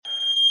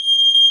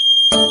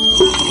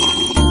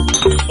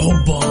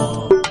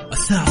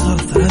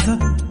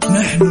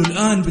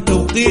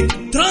توقيت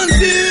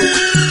ترانزيت.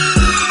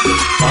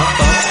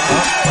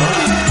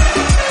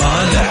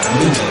 طالع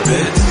من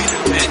البيت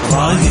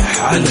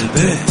رايح على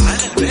البيت،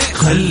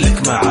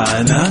 خليك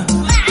معانا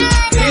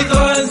في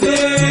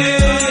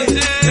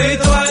ترانزيت. في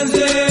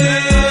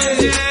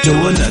ترانزيت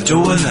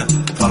جولنا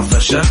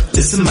فرفشة،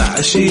 اسمع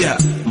أشياء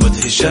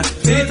مدهشة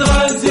في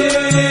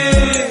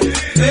ترانزيت.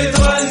 في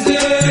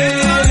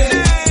ترانزيت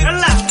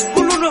يلا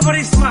كلنا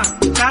فريسما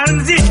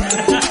ترانزيت.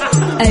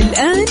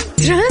 الآن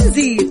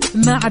ترانزيت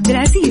مع عبد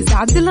العزيز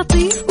عبد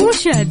اللطيف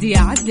وشادي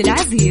عبد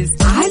العزيز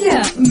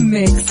على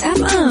ميكس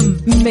اف ام.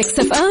 ميكس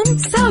اف ام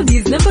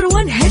سعوديز نمبر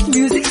 1 هيت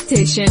ميوزك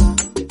ستيشن.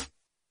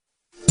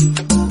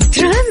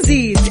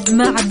 ترانزيت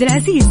مع عبد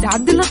العزيز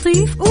عبد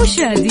اللطيف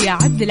وشادي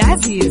عبد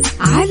العزيز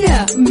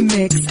على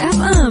ميكس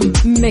اف ام.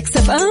 ميكس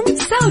اف ام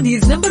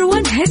سعوديز نمبر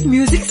 1 هيت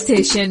ميوزك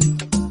ستيشن.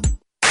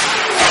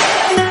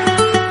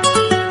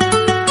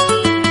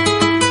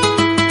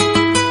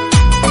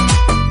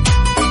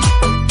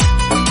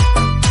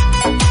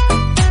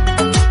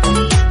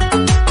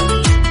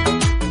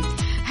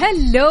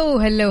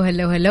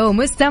 هلو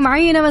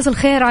مستمعينا، مساء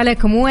الخير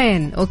عليكم.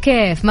 وين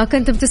وكيف ما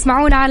كنتم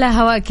تسمعون على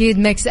هواء أكيد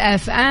ميكس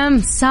اف ام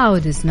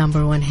سعوديز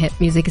نمبر 1 هيت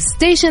ميوزك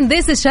ستيشن.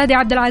 ذيس از شادي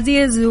عبد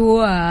العزيز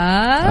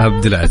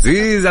عبد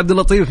العزيز عبد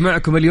اللطيف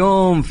معكم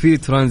اليوم في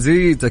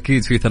ترانزيت.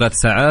 أكيد في 3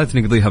 ساعات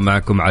نقضيها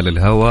معكم على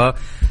الهواء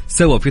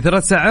سوا. في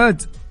 3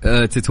 ساعات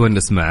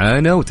تتونس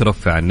معانا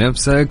وترفع عن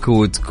نفسك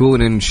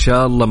وتكون إن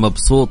شاء الله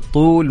مبسوط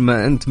طول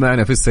ما أنت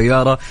معنا في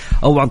السيارة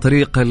أو عن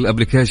طريق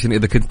الابليكيشن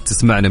إذا كنت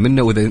تسمعنا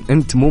منه. وإذا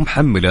أنت مو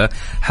محمله،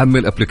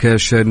 حمل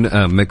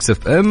ابليكيشن ميكس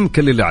اف ام.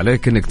 كل اللي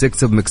عليك إنك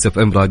تكتب ميكس اف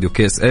ام راديو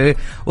كيس اي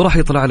وراح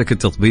يطلع لك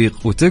التطبيق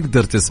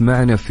وتقدر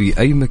تسمعنا في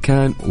أي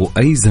مكان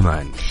وأي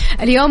زمان.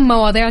 اليوم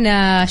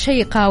مواضيعنا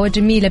شيقة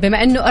وجميلة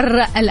بما أنه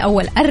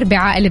الأول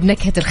أربعاء اللي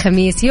بنكهة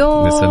الخميس.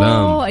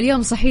 سلام.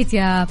 اليوم صحيت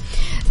يا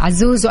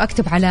عزوز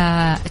وأكتب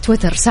على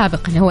تويتر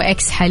سابقا هو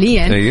اكس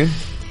حاليا. أيه؟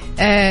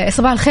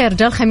 صباح الخير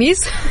جاء الخميس.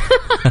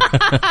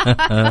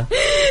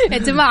 يا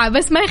جماعة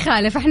بس ما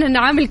يخالف، احنا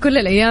نعامل كل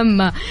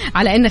الأيام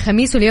على إنه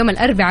خميس واليوم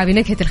الأربعاء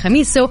بنكهة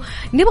الخميس.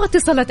 نبغى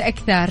اتصالات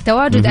أكثر،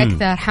 تواجد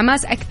أكثر،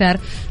 حماس أكثر.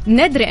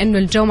 ندري إنه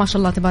الجو ما شاء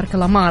الله تبارك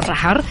الله مرة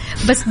حر،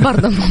 بس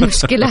برضه مو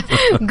مشكلة.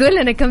 قول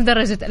لنا كم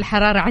درجة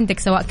الحرارة عندك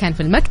سواء كان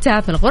في المكتب،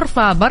 في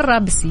الغرفة، برا،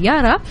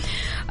 بالسيارة،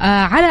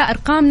 على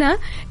أرقامنا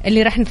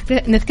اللي راح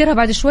نذكرها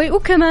بعد شوي.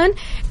 وكمان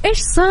إيش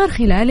صار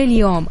خلال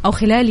اليوم أو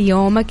خلال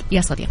يومك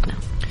يا صديقنا.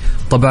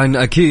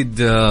 طبعا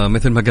أكيد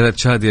مثل ما قالت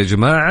شادي يا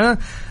جماعة،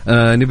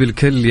 نبي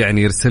الكل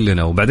يعني يرسل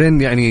لنا.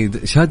 وبعدين يعني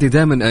شادي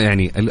دائما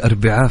يعني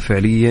الأربعاء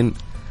فعليا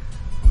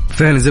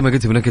زي ما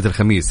قلت بنكهة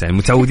الخميس. يعني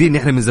متعودين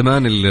نحن من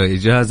زمان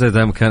الإجازة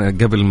دائما كان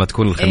قبل ما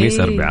تكون الخميس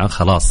أربعاء،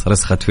 خلاص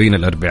رسخت فينا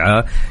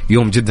الأربعاء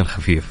يوم جدا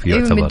خفيف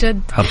يعتبر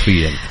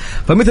حرفيا.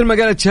 فمثل ما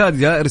قالت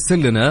شادية ارسل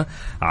لنا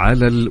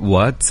على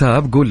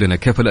الواتساب، قول لنا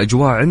كيف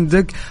الأجواء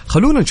عندك.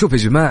 خلونا نشوف يا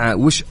جماعة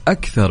وش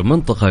أكثر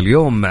منطقة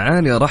اليوم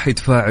معانا راح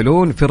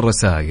يتفاعلون في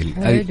الرسائل.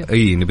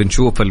 أي نبي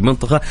نشوف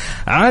المنطقة.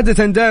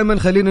 عادة دائما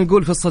خلينا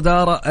نقول في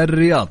الصدارة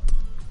الرياض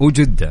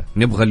وجدة.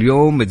 نبغى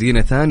اليوم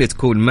مدينة ثانية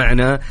تكون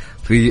معنا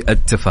في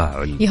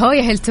التفاعل.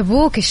 يا هل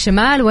تبوك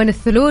الشمال، وين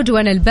الثلوج،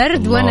 وين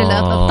البرد، وين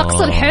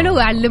الطقس الحلو.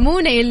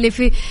 علمونا اللي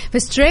في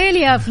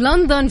استراليا، في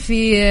لندن،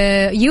 في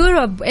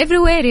يوروب،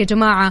 everywhere يا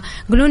جماعة.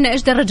 قولوا لنا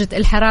إيش درجة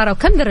الحرارة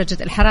وكم درجة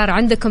الحرارة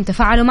عندكم.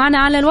 تفاعلوا معنا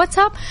على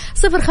الواتساب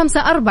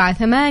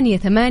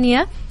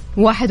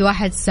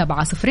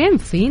 0548811700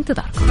 في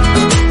انتظاركم.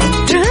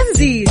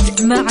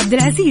 ترانزيت مع عبد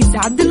العزيز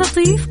عبد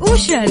اللطيف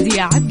وشادي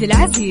عبد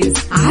العزيز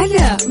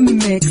على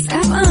ميكس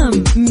اف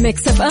ام.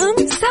 ميكس اف ام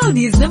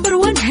سعوديز نمبر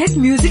 1 هيت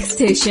ميوزك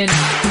ستيشن.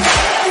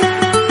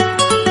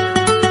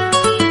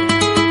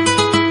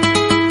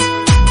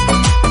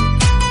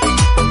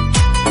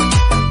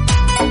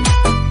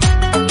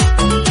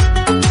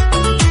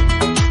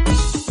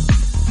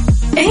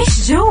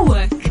 ايش جوك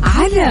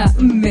على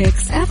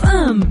ميكس اف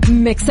ام.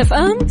 ميكس اف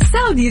ام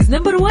سعوديز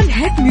نمبر 1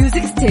 هيت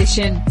ميوزك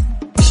ستيشن.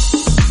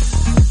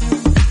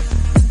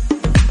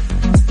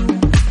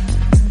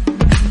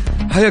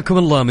 حياكم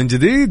الله من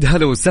جديد.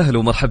 هلا وسهلا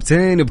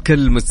ومرحبتين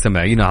بكل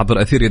مستمعينا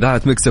عبر أثير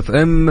إذاعة ميكس اف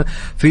ام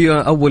في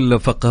أول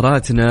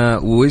فقراتنا.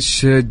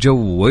 وش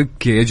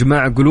جوك يا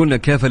جماعة؟ قولوا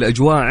كيف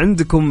الأجواء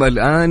عندكم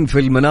الآن في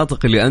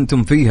المناطق اللي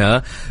أنتم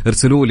فيها.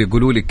 ارسلوا لي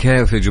قولوا لي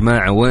كيف يا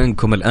جماعة،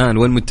 وينكم الآن،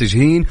 وين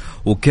متجهين،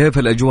 وكيف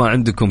الأجواء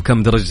عندكم،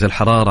 كم درجة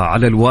الحرارة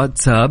على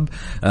الواتساب.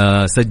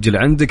 سجل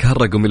عندك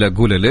هالرقم اللي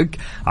أقوله لك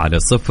على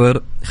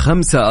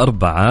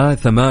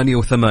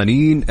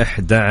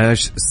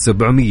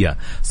 0548811700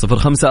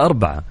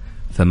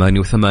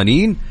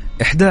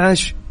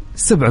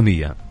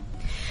 0548811700.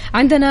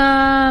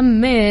 عندنا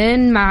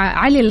من مع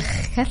علي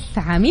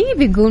الخثعمي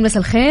بيقول مساء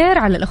الخير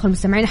على الأخوة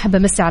المستمعين. أحب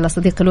أمسي على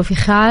صديقي لوفي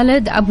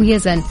خالد أبو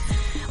يزن.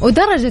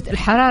 ودرجة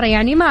الحرارة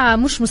يعني ما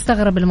مش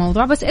مستغرب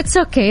الموضوع، بس it's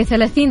okay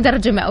 30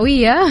 درجة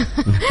مئوية.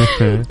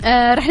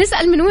 رح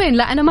نسأل من وين؟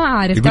 لا أنا ما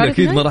أعرف. يقول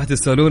أكيد ما راح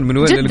تسألون من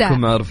وين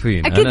لأنكم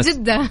عارفين. أكيد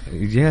جدة.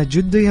 يا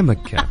جدة يا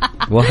مكة.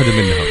 واحدة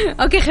منهم.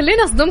 اوكي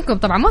خلينا اصدمكم،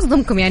 طبعا ما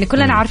اصدمكم يعني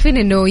كلنا عارفين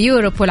انه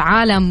يوروب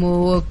والعالم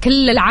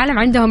وكل العالم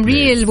عندهم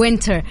ريل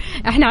وينتر،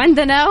 احنا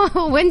عندنا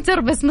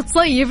وينتر بس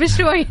متصيف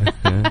شوي.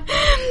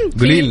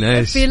 قولي لنا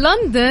ايش في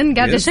لندن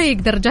قاعده اشيك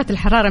درجات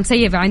الحراره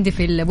مسيبه عندي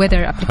في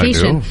الويذر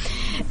ابلكيشن.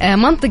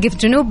 منطقه في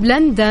جنوب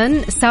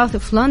لندن ساوث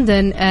اوف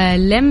لندن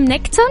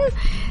لمنكتون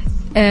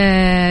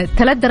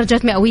 3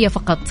 درجات مئويه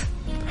فقط.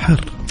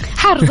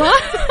 حر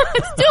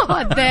too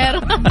hot there.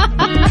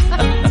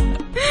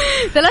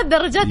 3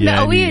 درجات يعني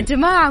مئوية يا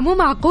جماعة، مو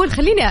معقول.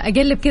 خليني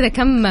أقلب كذا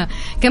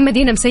كم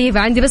مدينة مسيبة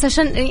عندي بس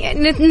عشان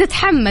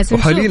نتحمس.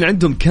 وحاليا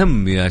عندهم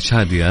كم يا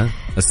شادية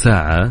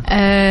الساعة؟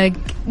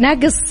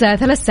 ناقص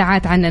 3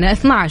 ساعات عننا،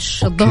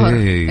 12 الظهر.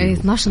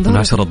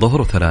 12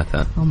 الظهر و3.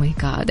 أوه ماي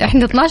جاد،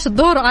 إحنا 12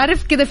 الظهر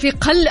وعارف كذا في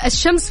قل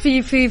الشمس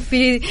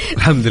في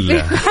الحمد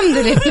لله. الحمد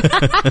لله.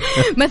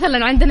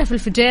 مثلا عندنا في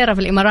الفجيرة في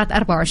الإمارات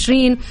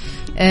 24،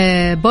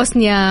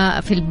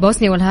 بوسنيا في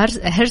البوسنيا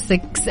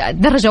والهرسك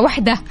درجة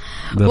واحدة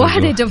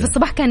في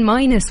الصباح كان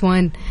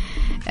 -1.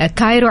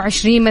 كايرو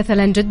 20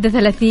 مثلا، جدة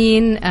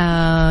 30،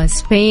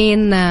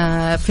 سبين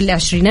في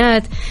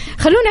العشرينات.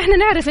 خلونا احنا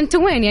نعرف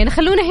انتوا وين يعني،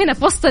 خلونا هنا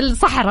في وسط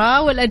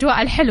الصحراء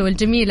والأجواء الحلوة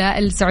الجميلة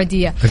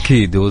السعودية.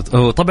 أكيد.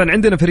 وطبعا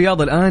عندنا في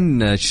الرياض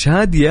الآن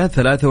شادية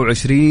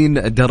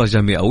 23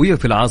 درجة مئوية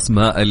في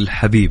العاصمة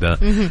الحبيبة،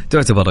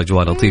 تعتبر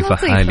أجواء لطيفة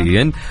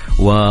حاليا.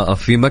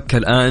 وفي مكة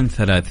الآن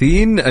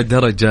 30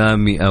 درجة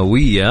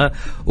مئوية،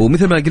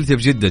 ومثل ما قلت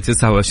بجدة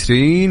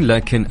 29،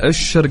 لكن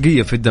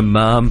الشرقية في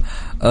الدمام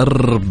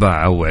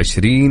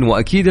 24،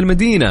 وأكيد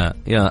المدينة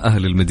يا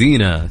أهل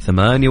المدينة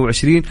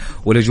 28.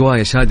 والأجواء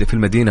يا شادي في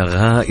المدينة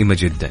غائمة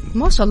جدا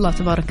ما شاء الله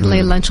تبارك الله.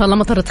 يلا إن شاء الله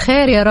مطرة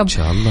خير يا رب إن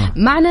شاء الله.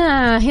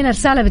 معنا هنا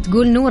رسالة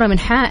بتقول نورة من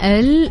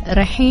حائل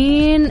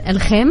رايحين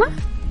الخيمة.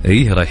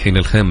 إيه رايحين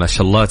الخيمة، ما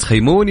شاء الله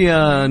تخيمون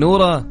يا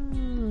نورة.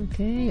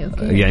 أوكي.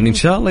 يعني إن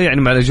شاء الله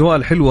يعني مع الأجواء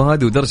الحلوة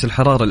هذه ودرجة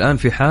الحرارة الآن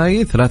في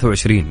حاي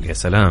 23. يا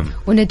سلام.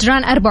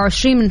 ونجران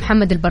 24 من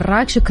محمد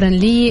البراك، شكرا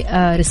لي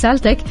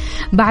رسالتك.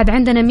 بعد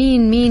عندنا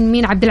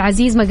مين عبد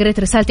العزيز، ما قريت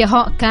رسالتي.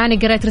 كان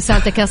قريت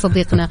رسالتك يا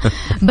صديقنا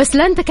بس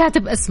لا أنت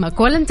كاتب اسمك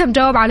ولا أنت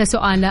مجاوب على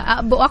سؤالنا.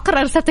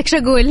 أقرأ رسالتك شو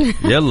أقول؟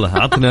 يلا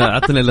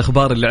عطنا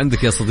الأخبار اللي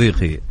عندك يا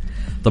صديقي.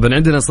 طبعا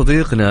عندنا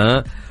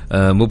صديقنا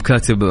مو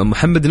بكاتب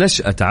محمد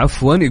نشأت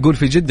عفوا، يقول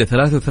في جدة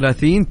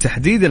 33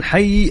 تحديدا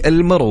حي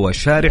المروة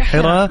شارع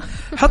حراء.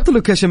 حط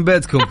لوكيشن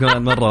بيتكم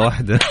كمان مرة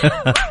واحدة.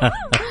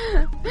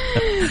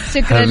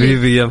 شكرا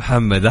حبيبي يا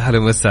محمد، أحلى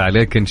مسا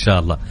عليك إن شاء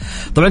الله.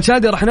 طبعا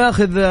شادي راح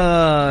ناخذ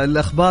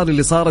الأخبار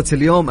اللي صارت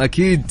اليوم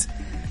أكيد،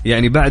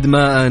 يعني بعد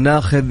ما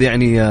ناخذ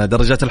يعني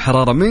درجات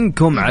الحرارة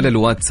منكم على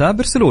الواتساب.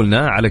 ارسلوا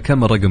لنا على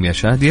كم الرقم يا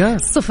شادية؟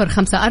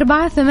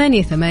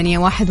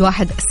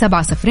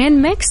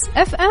 0548811700. ميكس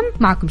اف ام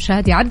معكم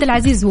شادي عبد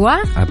العزيز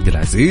عبد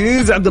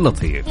العزيز عبد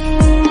اللطيف.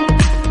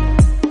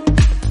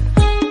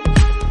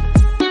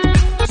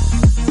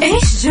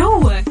 ايش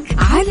جوك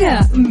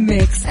على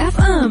ميكس اف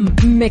ام.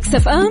 ميكس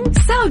اف ام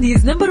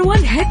سعوديز نمبر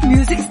 1 هيت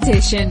ميوزك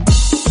ستيشن.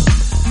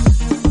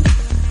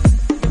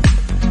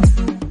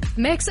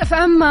 ميكس اف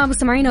ام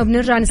مستمعينا،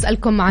 وبنرجع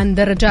نسألكم عن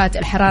درجات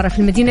الحرارة في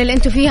المدينة اللي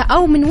انتم فيها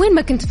او من وين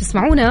ما كنتوا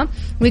تسمعونا.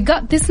 We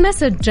got this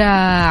message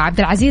عبد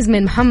العزيز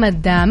من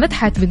محمد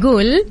مدحت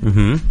بيقول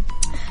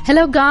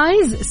Hello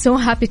guys, so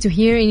happy to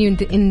hear you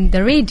in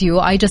the radio.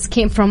 I just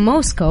came from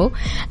Moscow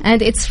and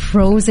it's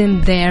frozen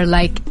there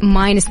like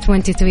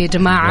 -22 يا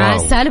جماعة.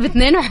 سالب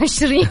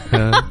 22.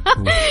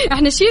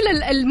 احنا شيل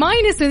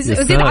الماينس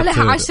وزيد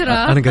عليها 10.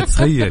 أنا قاعد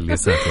أتخيل يا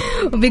ساتر.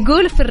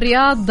 وبيقول في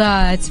الرياض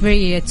it's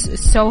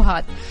so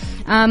hot.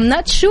 I'm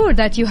not sure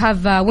that you have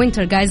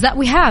winter guys. That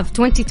we have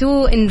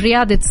 22 in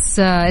Riyadh.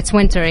 It's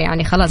winter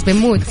يعني خلاص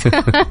بنموت.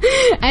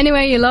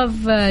 Anyway, I love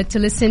to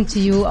listen to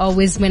you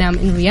always when I'm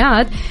in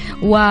Riyadh.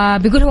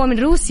 وبيقول هو من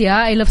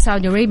روسيا. I love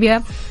Saudi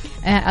Arabia.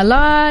 A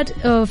lot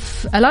of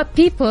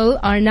people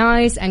are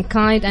nice and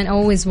kind and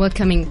always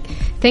welcoming.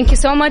 Thank you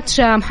so much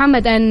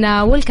محمد and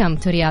welcome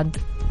to Riyadh.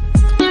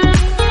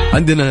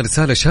 عندنا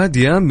رسالة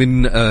شادية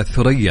من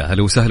ثريا.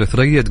 هلا وسهلا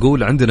ثريا،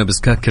 تقول عندنا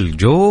بسكاك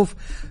الجوف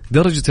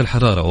درجة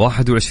الحرارة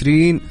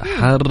 21،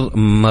 حر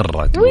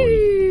مرة.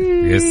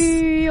 يس.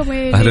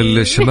 أهل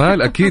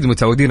الشمال أكيد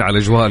متعودين على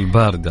الأجواء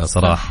الباردة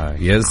صراحة.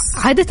 يس.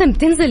 عادة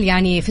بتنزل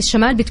يعني في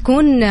الشمال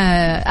بتكون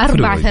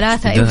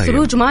 4-3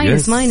 ثلوج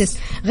ماينس.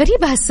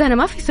 غريبة هالسنة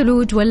ما في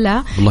ثلوج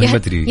ولا؟ والله ما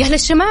أدري. يا أهل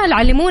الشمال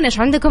علمونا إيش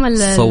عندكم.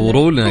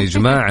 صوروا لنا يا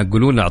جماعة،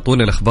 قولوا لنا،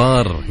 أعطونا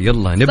الأخبار.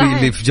 يلا نبي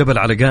اللي في جبل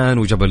علقان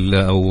وجبل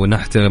أو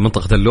نحت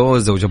منطقة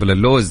اللوز أو جبل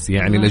اللوز.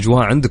 يعني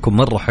الأجواء عندكم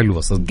مرة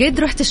حلوة صدق. قد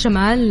رحت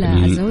الشمال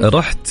عزوز؟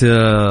 رحت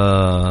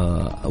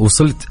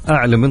وصلت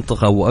أعلى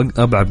منطقة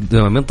وأبعد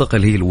منطقة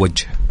اللي هي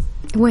الوجه.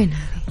 وين؟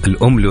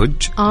 الأملج.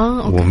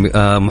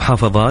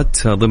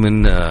 ومحافظات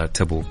ضمن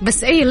تبوك.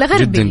 بس أي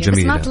الغربي بس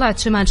ما طلعت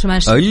شمال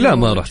لا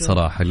ما رحت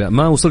صراحة. لا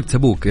ما وصلت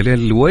تبوك إلى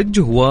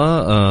الوجه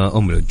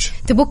وأملج.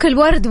 تبوك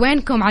الورد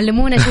وينكم؟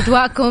 علمونا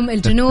أجواءكم.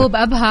 الجنوب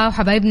أبها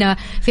وحبايبنا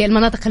في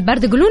المناطق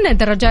الباردة. قولوا لنا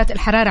درجات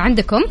الحرارة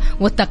عندكم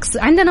والطقس.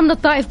 عندنا من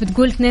الطائف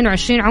بتقول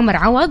 22 عمر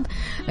عوض.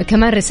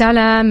 كمان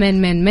رسالة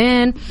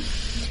من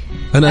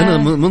أنا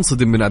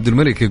منصدم من عبد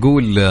الملك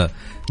يقول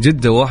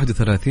جدة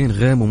 31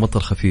 غيم ومطر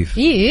خفيف.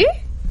 إيه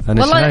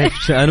أنا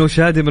شايف أنا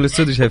وشادي من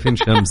الاستوديو شايفين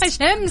شمس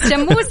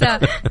شموسة.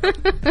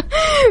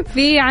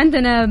 في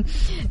عندنا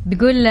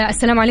بيقول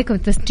السلام عليكم،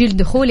 تسجيل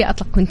دخولي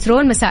أطلق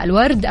كنترول، مساء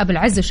الورد أبو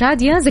العز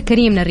وشادية.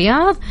 زكريا من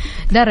الرياض،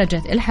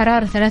 درجة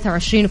الحرارة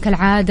 23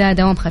 وكالعادة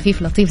دوام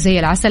خفيف لطيف زي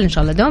العسل، إن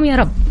شاء الله دوم يا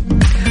رب.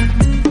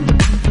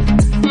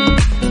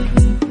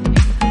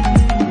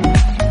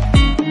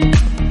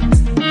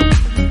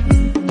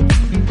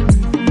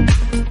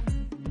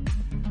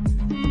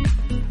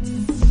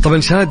 طبعا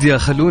شادية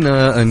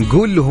خلونا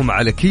نقول لهم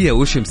على كيا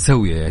وش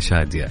مسوية يا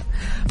شادية.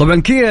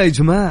 طبعا كيا يا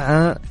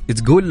جماعة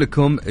تقول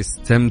لكم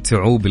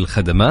استمتعوا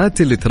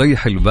بالخدمات اللي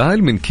تريح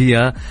البال من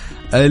كيا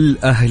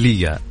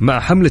الأهلية مع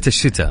حملة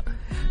الشتاء.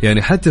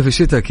 يعني حتى في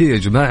الشتاء كيا يا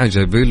جماعة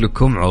جايبين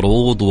لكم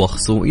عروض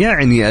وخصوم،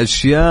 يعني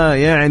أشياء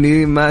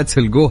يعني ما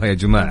تلقوها يا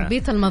جماعة،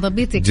 بيت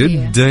المضبيط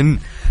جدا.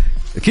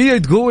 كيا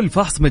تقول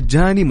فحص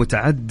مجاني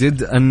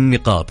متعدد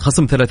النقاط،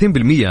 خصم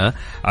 30%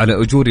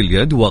 على أجور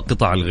اليد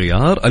وقطع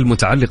الغيار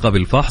المتعلقة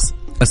بالفحص،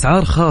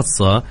 أسعار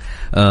خاصة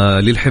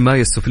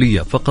للحماية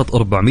السفلية فقط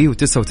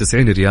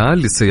 499 ريال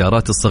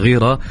للسيارات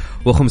الصغيرة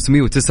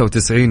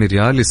و599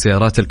 ريال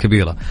للسيارات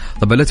الكبيرة.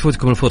 طبعا لا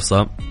تفوتكم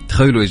الفرصة،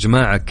 تخيلوا يا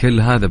جماعة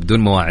كل هذا بدون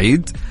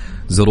مواعيد.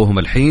 زوروهم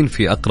الحين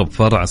في أقرب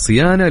فرع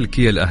صيانة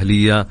لكيا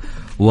الأهلية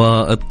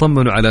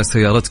واطمنوا على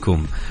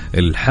سيارتكم.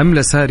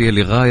 الحملة سارية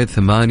لغاية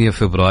 8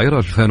 فبراير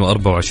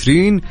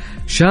 2024،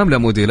 شاملة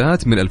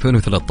موديلات من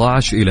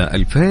 2013 إلى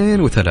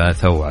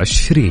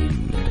 2023.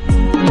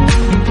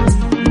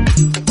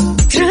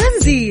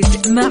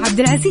 ترانزيت مع عبد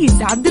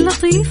العزيز عبد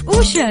اللطيف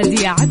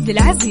وشادية عبد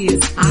العزيز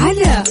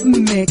على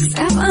ميكس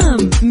اف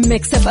ام.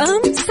 ميكس اف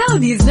ام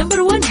سعوديز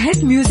نمبر 1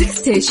 هيت ميوزك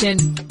ستيشن.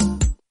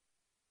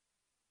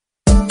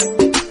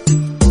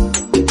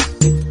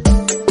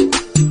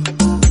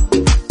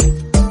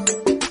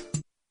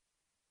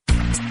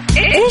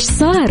 إيش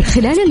صار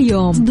خلال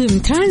اليوم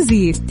ضمن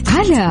ترانزيت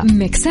على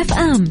ميكس اف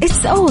ام.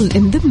 It's all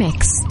in the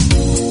mix.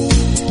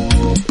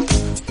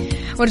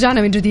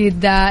 ورجعنا من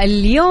جديد.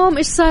 اليوم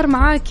إيش صار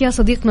معاك يا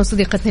صديقنا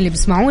وصديقتنا اللي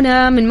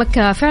بيسمعونا من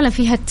مكة؟ فعلا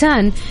فيها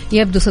التان،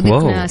 يبدو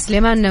صديقنا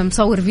سليمان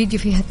مصور فيديو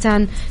فيها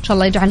التان، إن شاء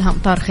الله يجعلها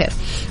أمطار خير.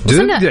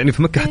 جد يعني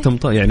في مكة حتى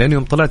أمطار، يعني أنا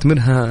يوم طلعت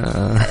منها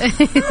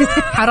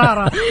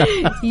حرارة.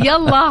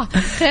 يلا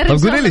خير.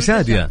 طب قولي لي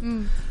شادية،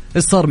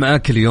 إيش صار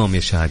معاك اليوم يا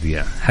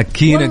شادية؟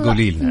 حكينا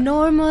قولي لنا.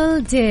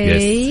 normal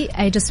day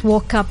I just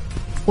woke up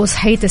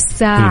وصحيت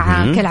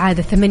الساعة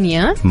كالعادة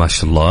 8. ما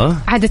شاء الله.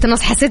 عادة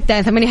نصحى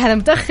 6، 8 هذا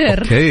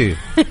متأخر. أوكي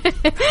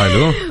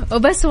حلو.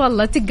 وبس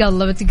والله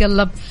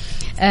تقلب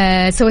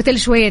سويت لي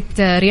شوية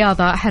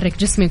رياضة، أحرك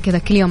جسمي وكذا،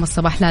 كل يوم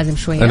الصباح لازم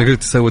شوية. أنا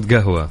قلت سويت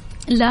قهوة.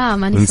 لا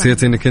ما نسيت.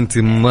 نسيت انك انت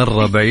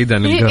مرة بعيدة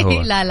عن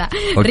القهوة. لا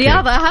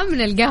رياضة أهم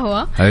من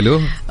القهوة.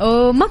 حلو.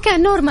 وما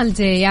كان نورمال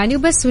دي يعني،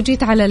 وبس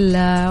وجيت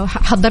على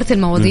حضرت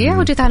المواضيع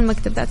وجيت على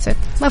المكتب، ذاتس ات،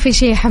 ما في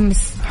شيء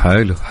يحمس.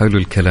 حلو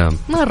الكلام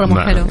مرة مو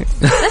حلو.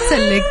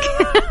 أسلك.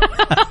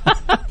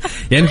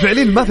 يعني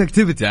فعليا ما في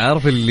اكتيفيتي،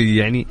 عارف اللي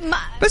يعني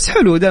بس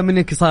حلو دام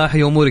انك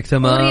صاحي وامورك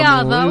تمام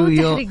ورياضة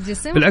وتحريك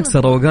جسم. بالعكس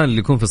الروقان اللي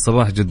يكون في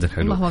الصباح جدا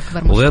حلو. الله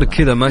أكبر. وغير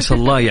كذا ما شاء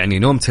الله يعني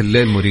نومة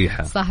الليل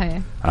مريحة. صحيح.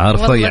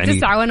 عارفة يعني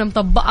 9 وانا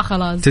مطبقة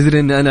خلاص. تدري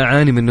ان انا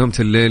اعاني من نومة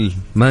الليل،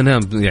 ما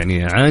نام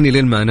يعني، اعاني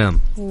لين ما انام.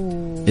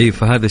 اي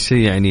فهذا الشيء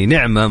يعني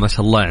نعمة ما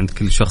شاء الله عند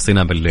كل شخص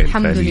ينام بالليل.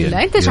 الحمد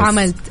لله. انت ايش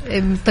عملت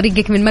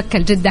طريقك من مكة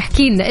لجدة؟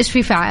 احكي لنا ايش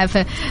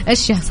في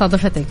ايش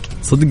صادفتك؟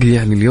 صدقي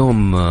يعني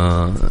اليوم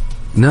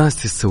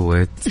ناس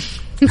سويت.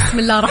 بسم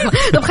الله الرحمن.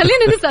 طب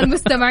خلينا نسأل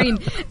المستمعين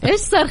ايش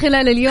صار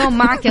خلال اليوم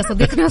معك يا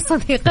صديقنا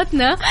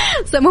وصديقتنا؟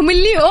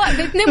 مملي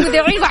اثنين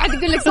مذيعين، واحد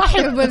يقول لك صاحي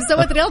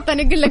سويت رياضة،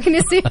 ثاني يقول لك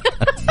نسي.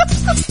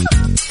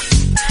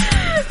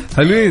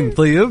 حلوين.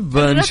 طيب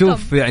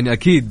نشوف يعني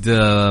أكيد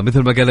مثل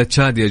ما قالت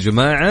شادية يا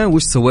جماعة،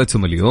 وش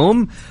سويتم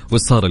اليوم؟ وش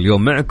صار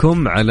اليوم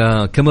معكم؟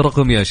 على كم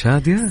رقم يا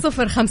شادية؟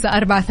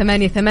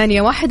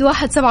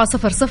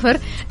 0548811700.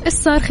 إيش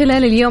صار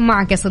خلال اليوم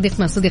معك يا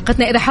صديقنا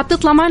وصديقتنا؟ إذا حاب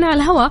تطلع معنا على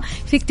الهواء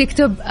فيك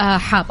تكتب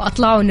حاب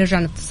أطلع ونرجع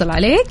نتصل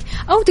عليك،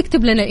 أو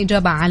تكتب لنا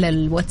الإجابة على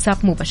الواتساب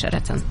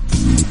مباشرة.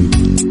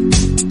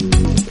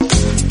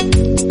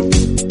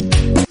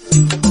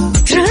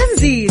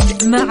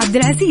 ترانزيت مع عبد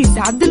العزيز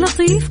عبد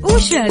اللطيف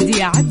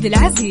وشادية عبد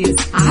العزيز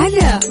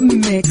على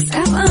ميكس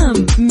اف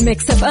ام.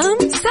 ميكس اف ام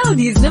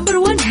سعوديز نمبر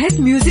 1 هيت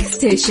ميوزك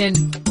ستيشن.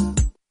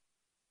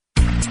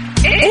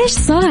 ايش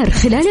صار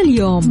خلال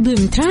اليوم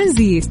ضمن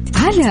ترانزيت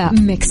على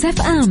ميكس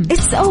اف ام.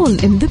 It's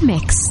all in the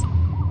mix.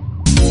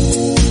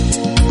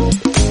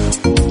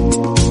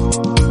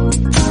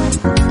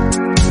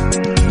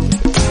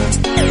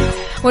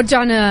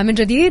 ورجعنا من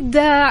جديد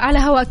على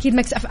هواء أكيد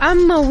ميكس اف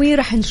ام،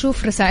 ورح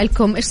نشوف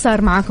رسائلكم إيش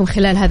صار معاكم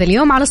خلال هذا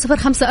اليوم على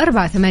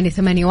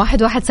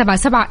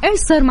 0548811700. إيش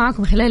صار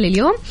معاكم خلال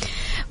اليوم؟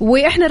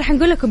 وإحنا رح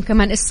نقول لكم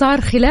كمان إيش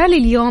صار خلال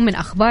اليوم من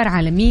أخبار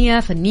عالمية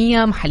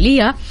فنية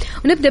محلية.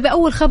 ونبدأ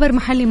بأول خبر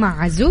محلي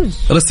مع عزوز.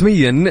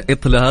 رسميا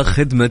إطلاق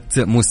خدمة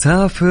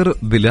مسافر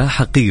بلا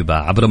حقيبة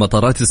عبر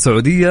مطارات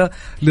السعودية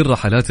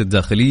للرحلات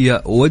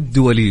الداخلية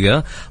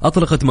والدولية.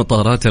 أطلقت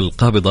مطارات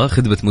القابضة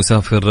خدمة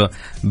مسافر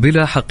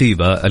بلا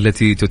حقيبة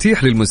التي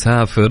تتيح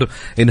للمسافر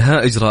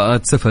إنهاء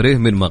إجراءات سفره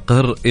من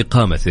مقر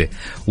إقامته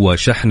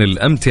وشحن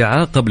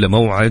الأمتعة قبل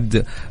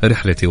موعد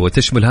رحلته.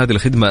 وتشمل هذه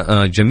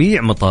الخدمة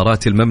جميع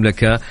مطارات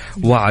المملكة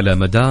وعلى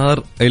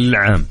مدار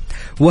العام،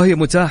 وهي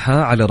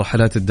متاحة على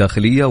الرحلات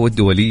الداخلية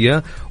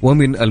والدولية،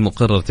 ومن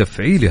المقرر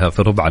تفعيلها في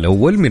الربع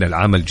الأول من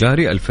العام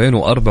الجاري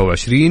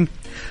 2024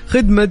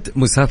 خدمة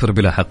مسافر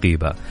بلا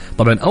حقيبة.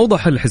 طبعا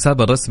أوضح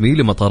الحساب الرسمي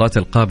لمطارات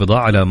القابضة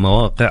على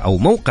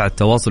موقع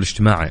التواصل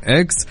الاجتماعي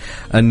إكس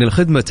أن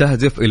الخدمة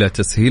تهدف إلى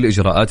تسهيل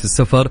إجراءات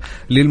السفر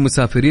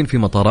للمسافرين في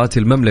مطارات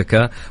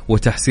المملكة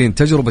وتحسين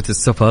تجربة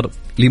السفر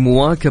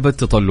لمواكبة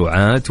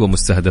تطلعات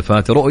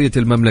ومستهدفات رؤية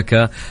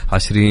المملكة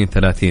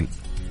 2030.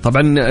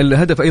 طبعا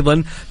الهدف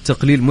أيضا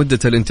تقليل مدة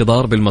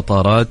الانتظار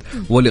بالمطارات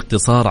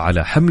والاقتصار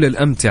على حمل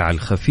الأمتعة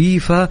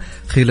الخفيفة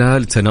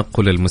خلال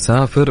تنقل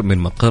المسافر من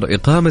مقر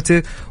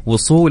إقامته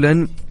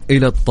وصولا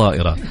إلى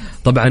الطائرة.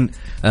 طبعا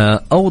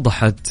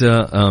أوضحت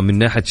من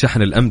ناحية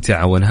شحن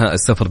الأمتعة وانهاء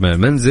السفر من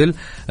المنزل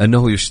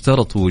أنه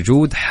يشترط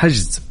وجود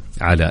حجز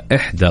على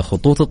إحدى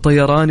خطوط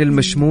الطيران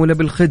المشمولة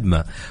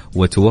بالخدمة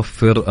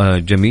وتوفر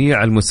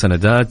جميع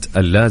المستندات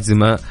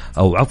اللازمة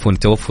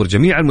توفر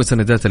جميع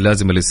المستندات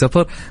اللازمة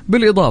للسفر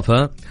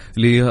بالإضافة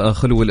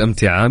لخلو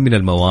الأمتعة من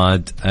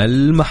المواد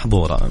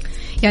المحظورة.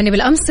 يعني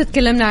بالأمس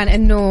تكلمنا عن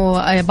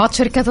أنه بعض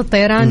شركات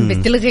الطيران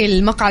بتلغي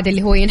المقعد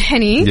اللي هو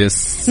ينحني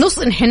نص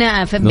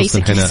انحناء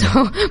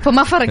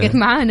فما فرقت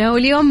معانا.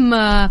 واليوم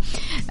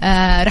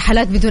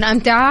رحلات بدون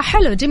أمتعة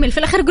حلو جميل، في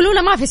الآخر قالوا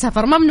له ما في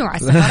سفر ممنوع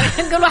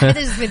السفر قال واحد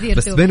يجلس في ديرته.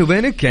 بس بينه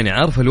وبينك يعني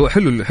عارفة لو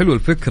حلو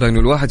الفكرة إنه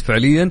الواحد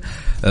فعليا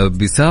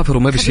بيسافر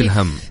وما بيشيل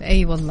هم.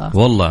 أي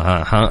والله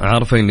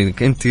عارفة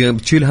إنك أنت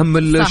بتشيل هم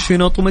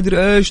الشنط وما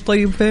أدري إيش.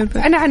 طيب فين؟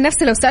 أنا عن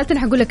نفسي لو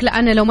سألتني هقول لك لا،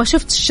 أنا لو ما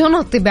شفت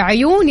شنطي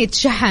بعيوني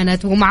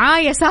اتشحنت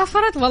ومعايا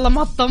سافرت والله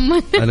ما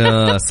اطمن.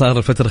 أنا صار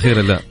الفترة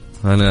الأخيرة لا،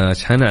 أنا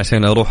أشحنها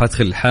عشان أروح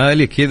أدخل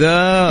حالي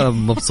كذا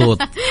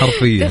مبسوط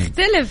حرفيا.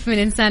 تختلف من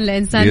إنسان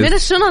لإنسان. من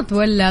الشنط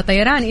ولا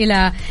طيران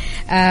إلى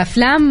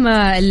أفلام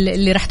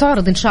اللي رح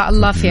تعرض إن شاء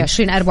الله في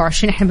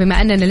 2024. إحنا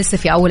بما أننا لسه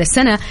في أول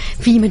السنة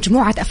في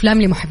مجموعة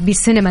أفلام لمحبي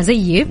السينما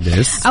زيي.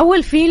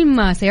 أول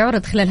فيلم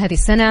سيعرض خلال هذه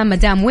السنة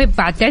مدام ويب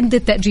بعد عدة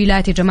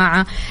تأجيلات يا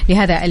جماعة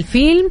لهذا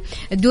الفيلم.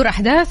 تدور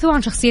أحداثه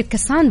عن شخصية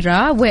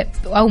كاساندرا ويب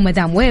أو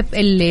مدام ويب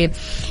اللي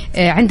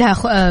عندها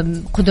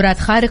قدرات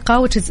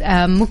خارقة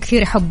مو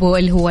كثير يحبوا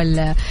اللي هو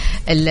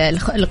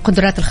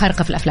القدرات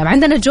الخارقة في الأفلام.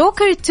 عندنا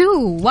جوكر 2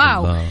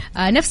 واو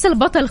نفس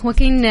البطل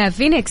خواكين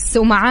فينيكس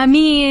ومع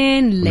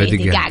مين ليدي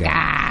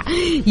جاغا.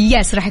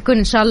 يس راح يكون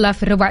إن شاء الله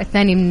في الربع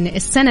الثاني من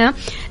السنة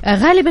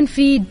غالبا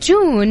في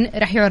جون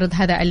راح يعرض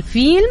هذا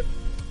الفيلم.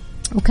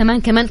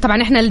 وكمان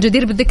طبعا احنا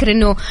الجدير بالذكر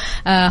انه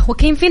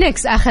خواكين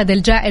فينيكس اخذ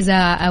الجائزة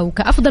او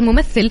كأفضل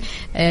ممثل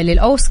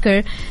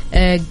للأوسكار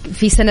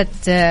في سنة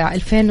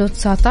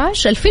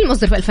 2019. الفيلم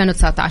أصدر في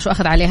 2019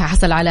 واخذ عليها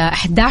حصل على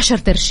 11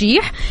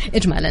 ترشيح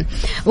اجمالا.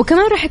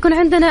 وكمان راح يكون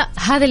عندنا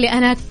هذا اللي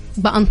انا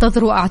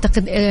بانتظره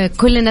واعتقد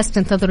كل الناس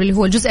تنتظره اللي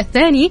هو الجزء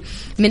الثاني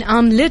من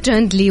ام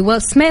ليجند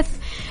لويل سميث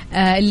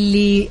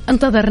اللي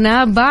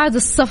انتظرناه بعد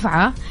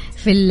الصفعة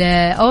في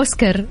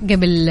الأوسكار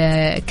قبل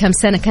كم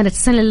سنة، كانت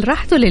السنة اللي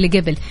راحت ولا اللي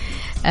قبل.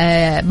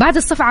 بعد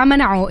الصفعة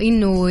منعوا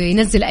إنه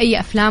ينزل أي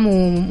أفلام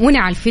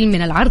ومنع الفيلم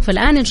من العرض.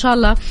 فالآن إن شاء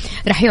الله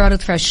رح يعرض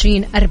في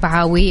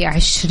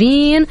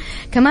 2024.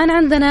 كمان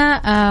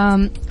عندنا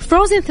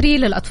فروزن 3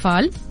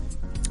 للأطفال،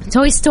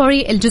 توي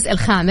ستوري الجزء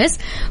الخامس،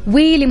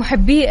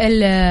 ولمحبي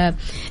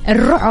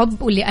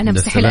الرعب واللي أنا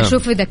مستحيل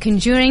أشوفه ذا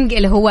كونجورينج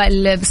اللي هو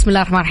بسم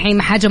الله الرحمن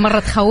الرحيم حاجة مرة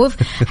تخوف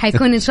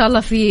حيكون إن شاء الله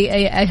في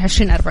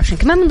 2024.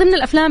 كمان من ضمن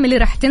الأفلام اللي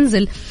راح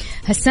تنزل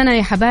هالسنة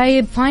يا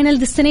حبايب فاينل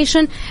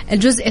ديستنيشن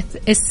الجزء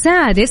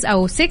السادس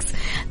أو 6.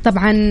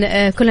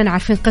 طبعا كلنا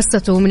عارفين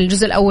قصته من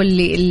الجزء الأول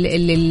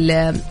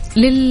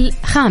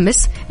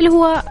للخامس اللي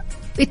هو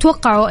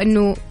يتوقعوا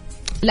أنه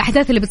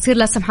الأحداث اللي بتصير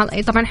لا سمح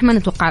الله، طبعا إحنا ما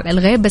نتوقع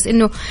الغيب بس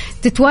إنه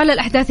تتوالى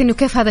الأحداث إنه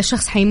كيف هذا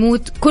الشخص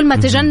حيموت. كل ما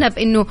تجنب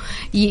إنه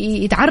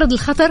يتعرض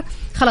للخطر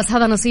خلاص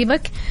هذا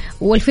نصيبك.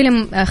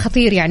 والفيلم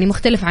خطير يعني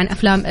مختلف عن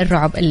أفلام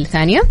الرعب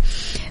الثانية.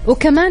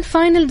 وكمان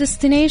فاينل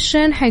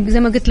ديستنيشن زي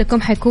ما قلت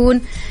لكم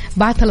حيكون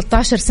بعد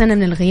 13 سنة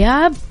من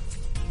الغياب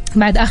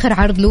بعد آخر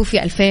عرض له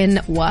في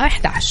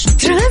 2011.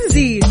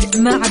 ترانزيت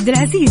مع عبد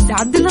العزيز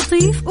عبد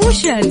اللطيف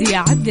وشادي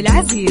عبد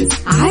العزيز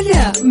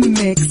على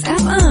ميكس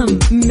اف ام.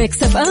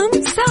 ميكس اف ام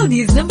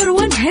سعوديز نمبر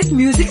 1 هيت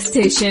ميوزك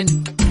ستيشن.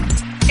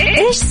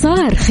 ايش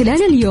صار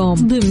خلال اليوم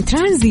ضمن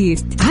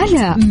ترانزيت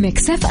على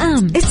ميكس اف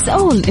ام. It's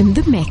all in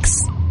the mix.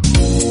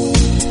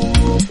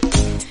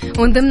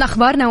 ومن ضمن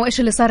أخبارنا وإيش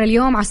اللي صار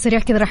اليوم على السريع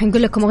كذا راح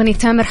نقول لكم أغنية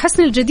تامر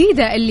حسني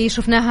الجديدة اللي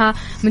شفناها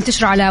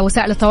منتشرة على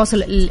وسائل التواصل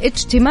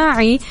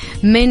الاجتماعي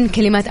من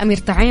كلمات أمير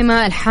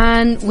طعيمة،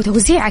 ألحان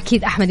وتوزيع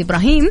أكيد أحمد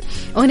إبراهيم،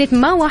 أغنية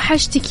ما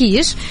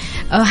وحشتكيش.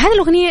 هذه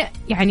الأغنية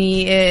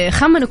يعني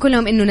خمنوا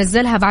كلهم إنه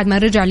نزلها بعد ما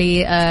رجع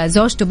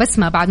لزوجته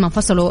بسمة بعد ما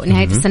انفصلوا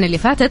نهاية السنة اللي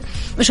فاتت،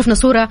 وشفنا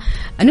صورة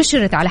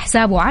نشرت على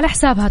حسابه وعلى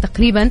حسابها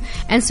تقريبا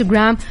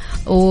انستغرام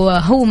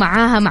وهو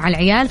معاها مع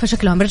العيال،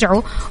 فشكلهم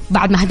رجعوا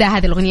بعد ما هداها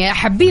هذه الأغنية.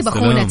 حبيب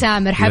أخونا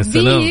تامر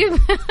حبيب.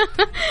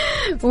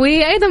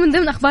 وأيضا من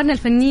ضمن أخبارنا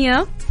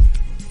الفنية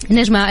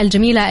النجمة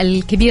الجميلة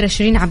الكبيرة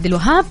شيرين عبد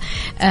الوهاب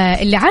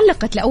اللي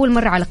علقت لأول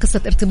مرة على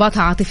قصة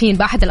ارتباطها عاطفيا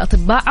بأحد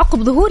الأطباء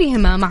عقب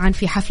ظهورهما معا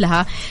في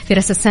حفلها في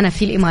رأس السنة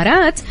في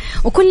الإمارات،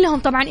 وكلهم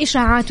طبعا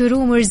إشاعات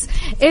ورومرز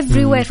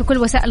everywhere في كل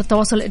وسائل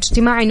التواصل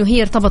الاجتماعي إنه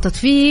هي ارتبطت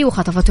فيه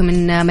وخطفته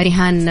من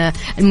مريهان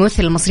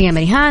الممثلة المصرية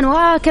مريهان،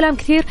 وكلام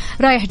كثير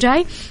رايح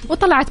جاي.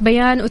 وطلعت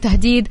بيان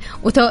وتهديد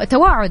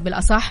وتوعد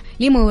بالأصح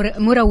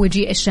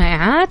لمروجي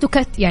الشائعات،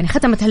 يعني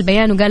ختمت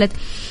هالبيان وقالت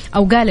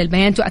أو قال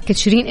البيان تؤكد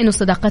شيرين إنه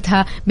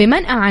صداقتها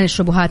بمنع عن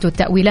الشبهات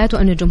والتأويلات،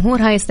 وأن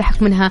جمهورها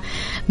يستحق منها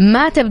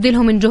ما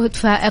تبذله من جهد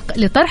فائق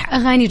لطرح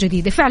أغاني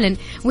جديدة. فعلا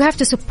we have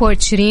to support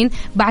شيرين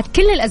بعد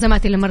كل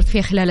الأزمات اللي مرت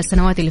فيها خلال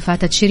السنوات اللي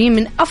فاتت. شيرين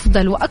من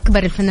أفضل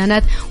وأكبر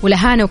الفنانات،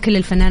 ولهانا وكل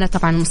الفنانات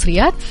طبعا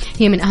المصريات،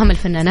 هي من أهم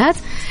الفنانات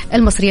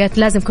المصريات،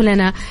 لازم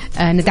كلنا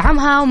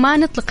ندعمها وما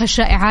نطلق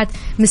الشائعات.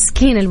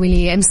 مسكينة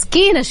الولية،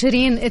 مسكينة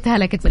شيرين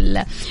اتهلكت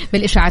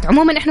بالإشاعات.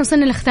 عموما احنا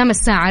وصلنا لختام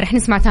الساعة، رح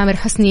نسمع تامر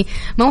حسني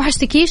ما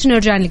وحشتكيش،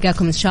 نرجع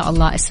نلقاكم إن شاء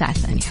الله الساعة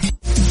الثانية.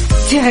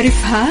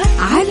 تعرفها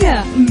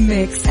على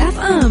ميكس اف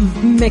ام.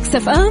 ميكس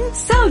اف ام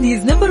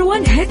سعوديز نمبر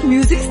 1 هيت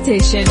ميوزك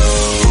ستيشن.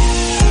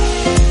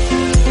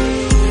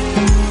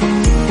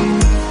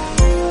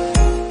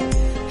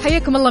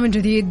 حياكم الله من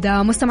جديد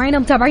مستمعينا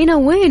متابعينا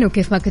وين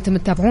وكيف ما كنتم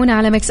تتابعونا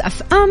على ميكس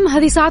اف ام.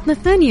 هذه ساعتنا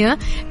الثانية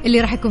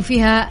اللي راح يكون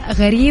فيها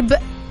غريب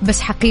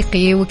بس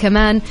حقيقي،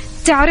 وكمان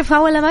تعرفها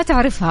ولا ما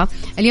تعرفها.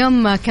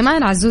 اليوم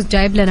كمان عزوز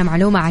جايب لنا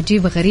معلومة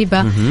عجيبة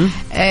غريبة.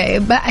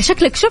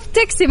 شكلك شفت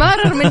تاكسي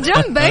مرر من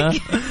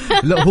جنبك.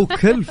 لا هو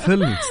كل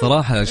فيلم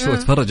صراحة شو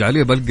اتفرج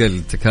عليه بلقى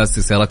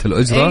التكاسي سيارات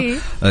الأجرة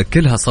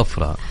كلها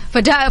صفرة،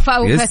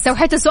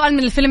 فاستوحيت السؤال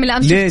من الفيلم اللي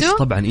أنت شفته. ليش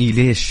طبعا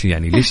ليش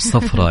يعني ليش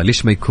صفرة؟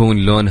 ليش ما يكون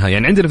لونها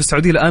يعني عندنا في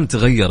السعودية الآن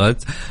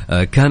تغيرت،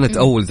 كانت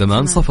أول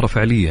زمان صفرة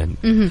فعليا.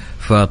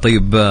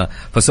 فطيب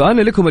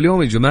فسؤالنا لكم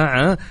اليوم يا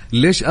جماعة،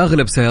 ليش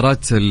أغلب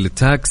سيارات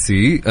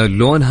التاكسي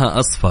لونها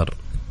أصفر؟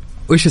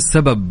 وإيش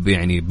السبب؟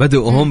 يعني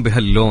بدأهم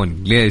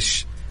بهاللون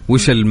ليش؟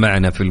 وش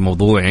المعنى في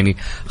الموضوع؟ يعني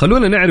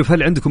خلونا نعرف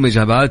هل عندكم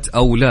إجابات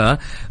أو لا.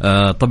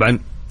 طبعا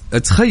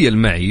تخيل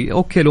معي،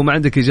 أوكي لو ما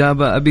عندك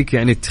إجابة أبيك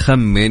يعني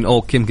تخمن،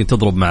 أوكي يمكن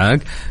تضرب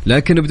معك،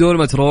 لكن بدون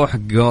ما تروح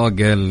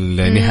جوجل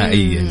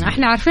نهائيا.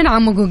 احنا عارفين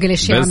عمو جوجل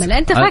ايش يعمل،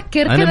 انت فكر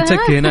كذا. أنا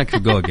متكي هناك في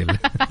جوجل.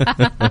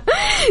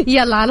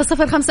 يلا على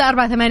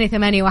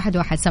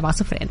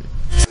 0548811700.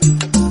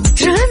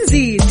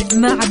 ترانزيت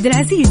مع عبد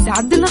العزيز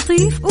عبد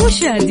اللطيف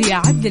وشادي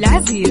عبد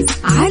العزيز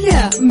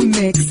على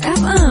ميكس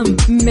اف ام.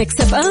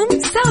 ميكس اف ام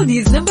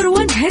سعوديز نمبر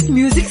 1 هيت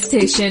ميوزك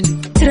ستيشن.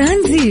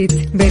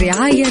 ترانزيت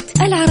برعاية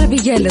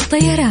العربية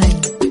للطيران.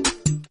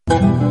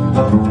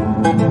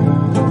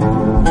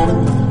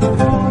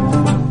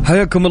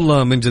 حياكم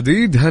الله من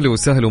جديد، هلا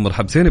وسهلا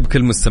ومرحبتين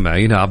بكل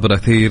مستمعينا عبر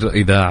أثير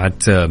إذاعة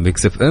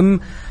ميكس اف ام.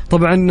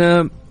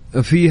 طبعا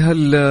في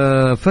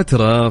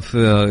هالفترة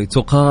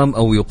تقام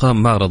أو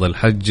يقام معرض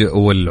الحج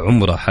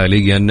والعمرة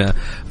حاليا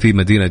في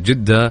مدينة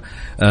جدة.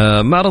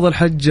 معرض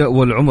الحج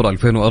والعمرة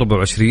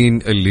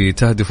 2024 اللي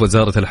تهدف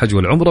وزارة الحج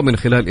والعمرة من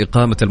خلال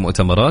إقامة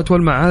المؤتمرات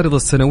والمعارض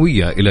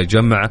السنوية إلى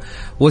جمع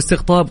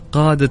واستقطاب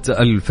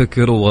قادة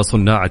الفكر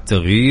وصناع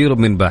التغيير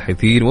من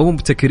باحثين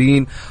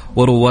ومبتكرين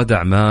ورواد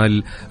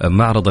أعمال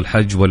معرض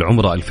الحج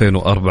والعمرة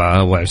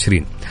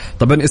 2024.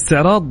 طبعا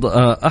استعراض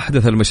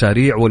أحدث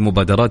المشاريع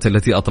والمبادرات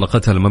التي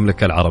أطلقتها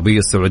المملكة العربية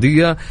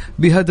السعودية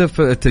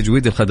بهدف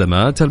تجويد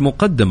الخدمات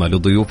المقدمة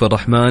لضيوف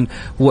الرحمن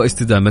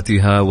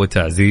واستدامتها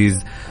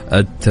وتعزيز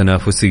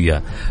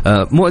التنافسية.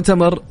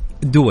 مؤتمر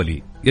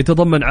دولي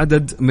يتضمن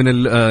عدد من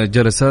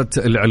الجلسات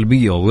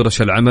العلمية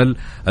وورش العمل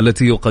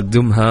التي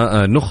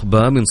يقدمها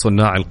نخبة من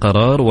صناع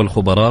القرار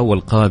والخبراء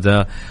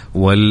والقادة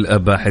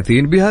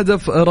والباحثين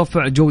بهدف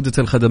رفع جودة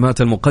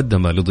الخدمات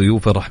المقدمة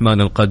لضيوف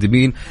الرحمن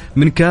القادمين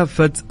من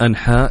كافة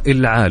أنحاء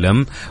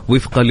العالم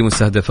وفقا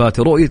لمستهدفات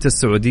رؤية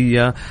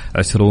السعودية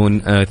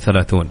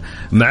 2030.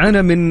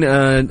 معنا من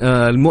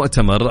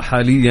المؤتمر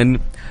حاليا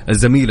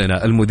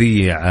زميلنا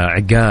المذيع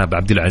عقاب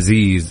عبد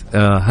العزيز.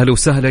 هلا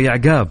وسهلا يا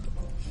عقاب.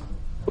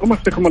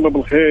 ومساكم الله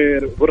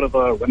بالخير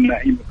والرضا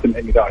والنعيم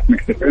مستمعين إذاعة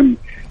ميكس اف ام.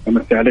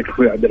 أمسي عليك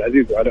أخوي عبد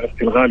العزيز وعلى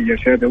أختي الغالية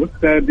شادة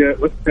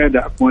والسادة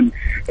عفوا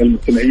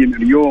المستمعين.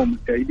 اليوم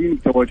سعيدين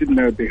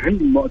بتواجدنا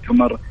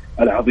بهالمؤتمر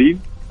العظيم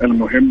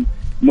المهم،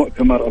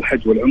 مؤتمر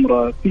الحج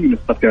والعمرة في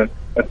نسخته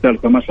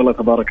الثالثة. ما شاء الله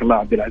تبارك الله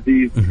عبد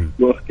العزيز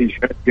وأختي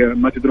شادة،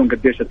 ما تدرون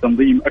قديش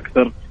التنظيم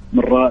أكثر من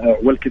رائع،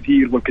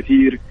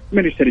 والكثير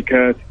من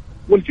الشركات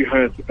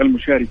والجهات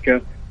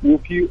المشاركة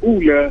وفي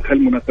أولى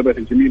هالمناسبات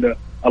الجميلة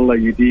الله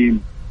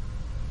يديم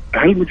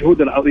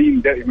هالمجهود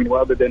العظيم دائما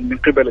وأبدا من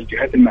قبل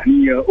الجهات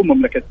المعنية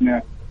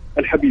ومملكتنا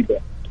الحبيبة.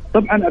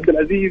 طبعا عبد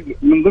العزيز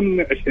من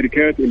ضمن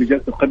الشركات اللي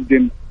جالسة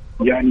تقدم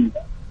يعني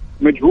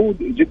مجهود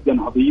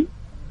جدا عظيم.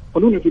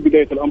 خلونا في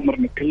بداية الأمر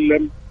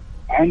نتكلم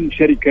عن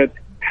شركة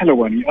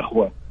حلواني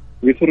أخوة،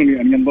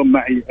 ويسرني أن ينضم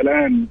معي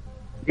الآن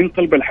من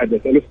قلب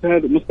الحدث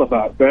الأستاذ مصطفى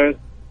عباس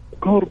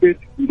كوربيت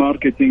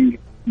ماركتينج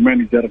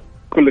مانجر.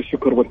 كل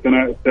الشكر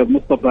والثناء أستاذ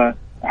مصطفى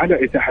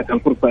على إتاحة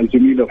الفرصة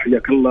الجميلة،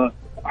 وحياك الله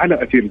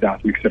على أثير إذاعة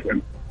ميكس اف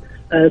ام.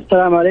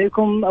 السلام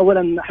عليكم.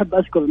 أولا أحب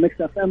أشكر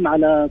ميكس اف ام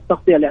على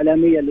التغطية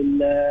الإعلامية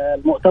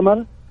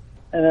للمؤتمر.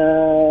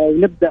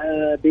 ونبدأ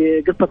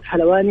بقصة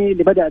حلواني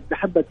اللي بدأت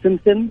بحبة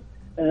سمسم،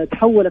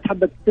 تحولت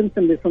حبة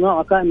سمسم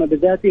لصناعة قائمة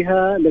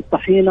بذاتها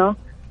للطحينة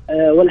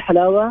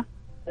والحلاوة.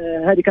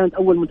 هذه كانت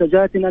أول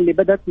منتجاتنا اللي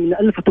بدأت من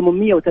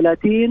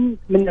 1830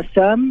 من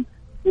الشام،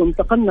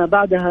 وانتقلنا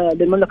بعدها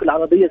للمملكة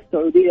العربية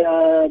السعودية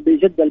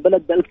بجدة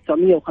البلد ب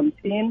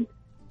 1950،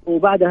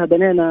 وبعدها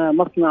بنينا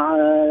مصنع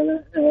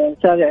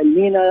شارع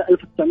المينا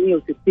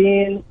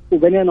 1960،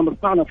 وبنينا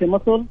مصنعنا في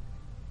مصر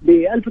ب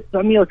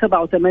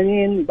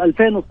 1987. ب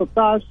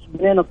 2016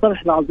 بنينا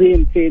الصرح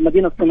العظيم في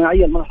مدينة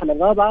الصناعية المرحلة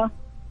الرابعة،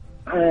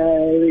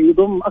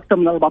 يضم أكثر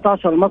من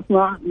 14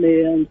 مصنع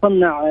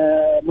لنصنع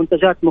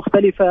منتجات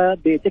مختلفة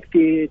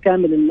بتكفي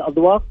كامل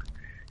الأذواق.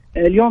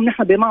 اليوم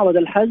نحن بمعرض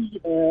الحج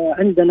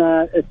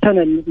عندنا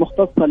الشانل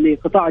مختصة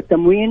لقطاع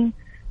التموين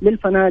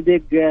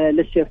للفنادق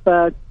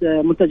للشيفات،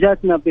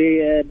 منتجاتنا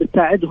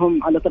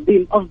بتساعدهم على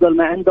تقديم أفضل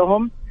ما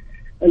عندهم.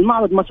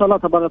 المعرض ما شاء الله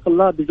تبارك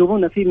الله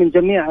بيزورونا فيه من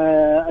جميع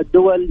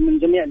الدول، من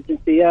جميع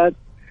الجنسيات،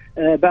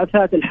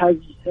 بعثات الحج،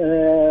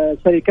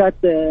 شركات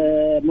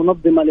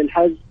منظمة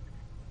للحج،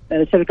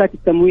 شركات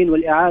التموين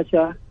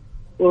والإعاشة.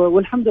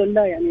 والحمد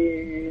لله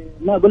يعني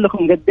ما أقول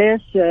لكم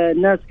قديش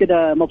الناس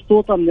كده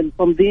مبسوطة من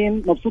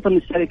التنظيم، مبسوطة من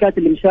الشركات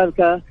اللي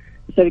مشاركة،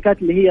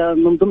 الشركات اللي هي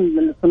من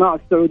ضمن الصناعة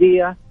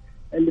السعودية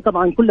اللي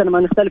طبعا كلنا ما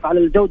نختلف على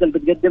الجودة اللي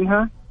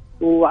بتقدمها.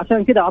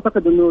 وعشان كده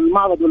أعتقد أنه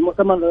المعرض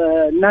والمؤتمر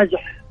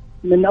ناجح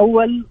من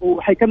أول،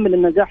 وحيكمل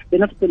النجاح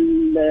بنفس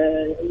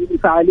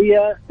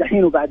الفعالية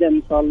دحين وبعدين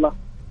إن شاء الله.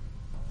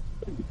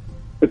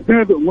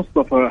 أستاذ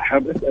مصطفى،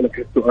 حاب أسألك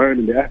السؤال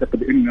اللي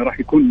أعتقد إنه راح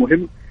يكون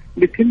مهم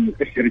لكل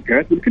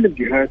الشركات ولكل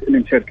الجهات اللي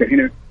مشاركة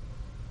هنا.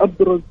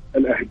 أبرز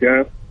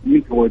الأهداف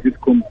من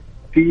تواجدكم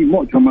في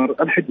مؤتمر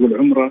الحج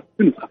والعمرة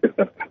في نسخة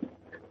الثالثة؟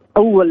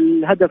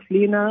 أول هدف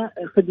لنا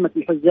خدمة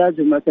الحجاج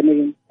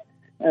والمعتمرين.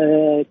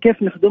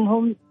 كيف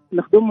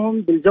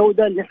نخدمهم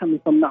بالجودة اللي نحن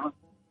بنصنعها.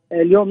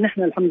 اليوم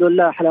نحن الحمد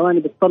لله حلواني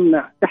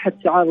بتصنع تحت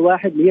شعار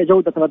واحد اللي هي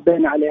جودة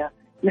ربينا عليها.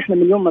 نحن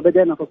من يوم ما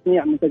بدأنا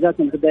تصنيع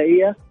منتجاتنا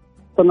الغذائية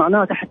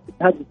صنعناها تحت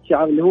هذا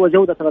الشعار اللي هو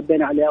جودة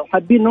ربينا عليها،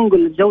 وحابين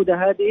ننقل الجودة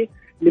هذه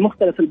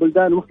لمختلف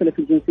البلدان ومختلف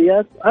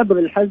الجنسيات عبر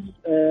الحج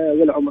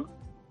والعمرة.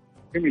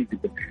 جميل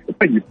جدا.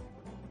 طيب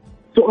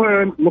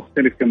سؤال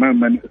مختلف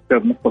تماما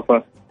أستاذ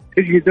مصطفى،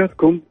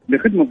 تجهيزاتكم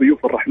لخدمة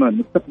ضيوف الرحمن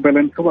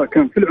مستقبلا سواء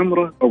كان في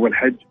العمرة أو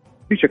الحج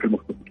بشكل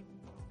مختصر؟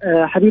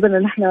 حبيبنا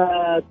نحن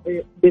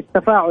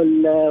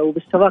بالتفاعل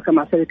وبالشراكة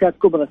مع شركات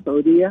كبرى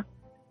سعودية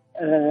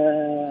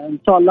إن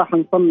شاء الله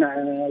حنصنع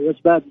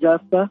وجبات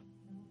جافة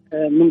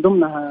من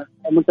ضمنها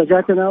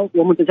منتجاتنا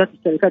ومنتجات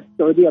الشركات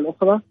السعودية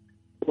الأخرى،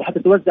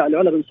 وحتتوزع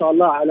العلب إن شاء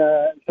الله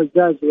على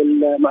الحجاج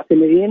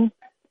والمعتمرين،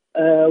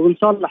 وإن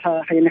شاء الله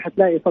يعني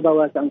حتلاقي صدى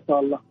واسع إن شاء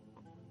الله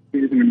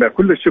بإذن الله.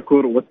 كل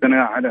الشكر والثناء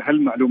على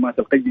هالمعلومات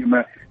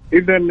القيمة.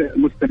 إذا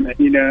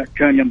مستمعينا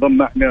كان ينضم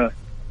معنا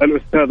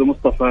الأستاذ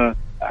مصطفى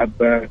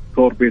عباس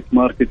كوربيت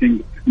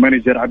ماركتينج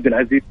مانجر عبد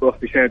العزيز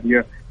وأختي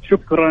شادية.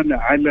 شكرا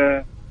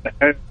على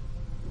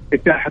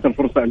إتاحة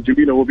الفرصة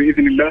الجميلة،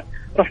 وبإذن الله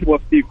راح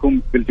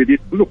نوفيكم بالجديد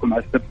كلكم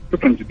على السبت.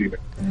 شكرا جزيلا.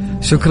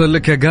 شكرا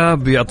لك يا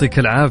قاب، يعطيك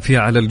العافية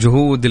على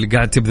الجهود اللي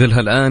قاعد تبذلها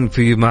الآن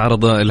في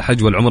معرض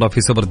الحج والعمرة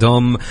في سوبر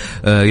دوم.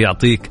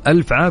 يعطيك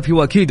ألف عافية،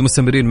 وأكيد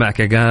مستمرين معك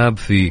يا قاب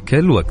في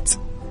كل وقت.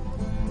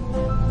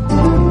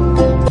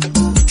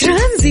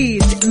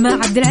 ترانزيت مع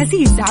عبد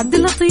العزيز عبد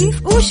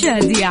اللطيف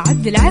وشادية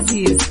عبد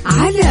العزيز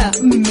على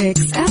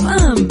ميكس اف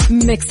ام.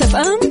 ميكس اف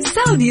ام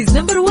سعوديز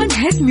نمبر 1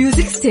 هيت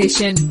ميوزك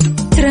ستيشن.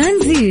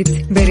 ترانزيت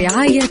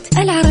برعاية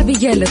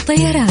العربية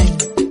للطيران.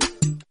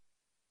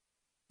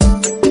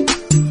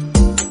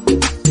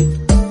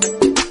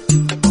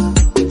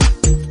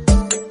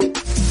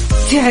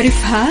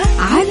 تعرفها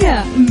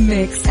على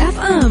ميكس اف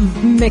ام.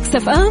 ميكس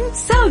اف ام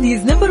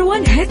سعوديز نمبر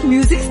 1 هيت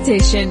ميوزك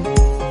ستيشن.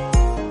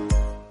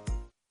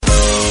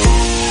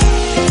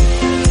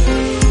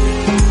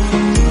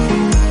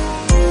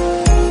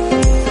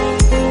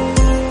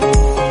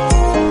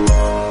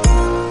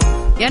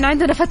 يعني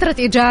عندنا فترة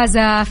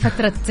إجازة،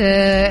 فترة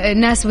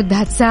الناس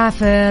ودها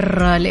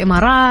تسافر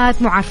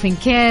الإمارات، مو عارفين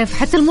كيف،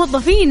 حتى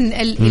الموظفين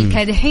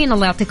الكادحين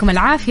الله يعطيكم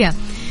العافية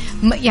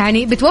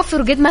يعني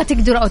بتوفروا قد ما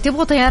تقدروا أو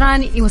تبغوا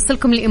طيران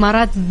يوصلكم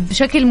الإمارات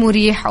بشكل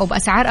مريح أو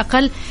بأسعار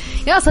أقل.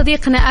 يا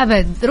صديقنا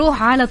أبد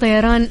روح على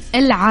طيران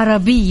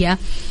العربية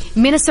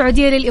من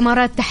السعودية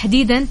للإمارات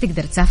تحديدا،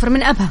 تقدر تسافر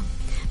من أبها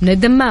من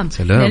الدمام،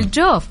 سلام. من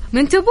الجوف،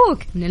 من تبوك،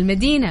 من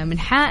المدينة، من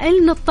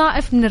حائل، من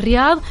الطائف، من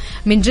الرياض،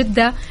 من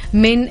جدة،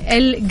 من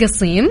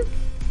القصيم.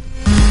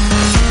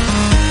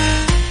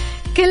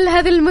 كل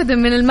هذه المدن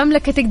من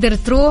المملكة تقدر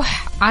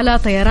تروح على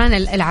طيران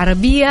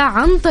العربية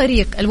عن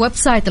طريق الويب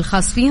سايت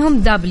الخاص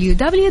فيهم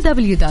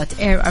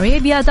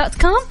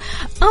www.airarabia.com،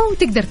 أو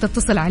تقدر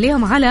تتصل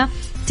عليهم على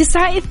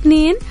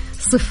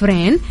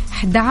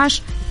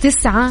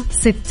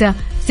 92011969.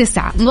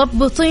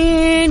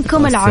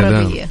 مضبطينكم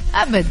العربية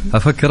أبد.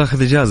 أفكر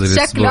أخذ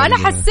إجازة شكله أنا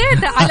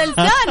حسيته على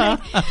لسانك،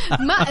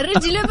 ما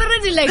رجلي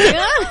برجلك.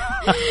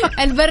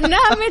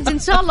 البرنامج إن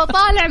شاء الله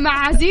طالع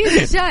مع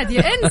عزيز شادية،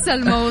 انسى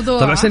الموضوع.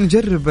 طب عشان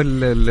نجرب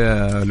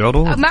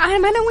العروض ما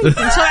أنا وانت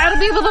إن شاء الله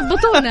عربية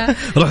بضبطونا.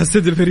 روح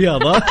استدل في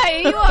الرياضة.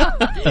 أيوة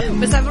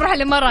بس بروح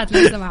الإمارات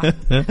لو سمحت.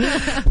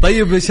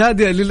 طيب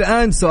شادية،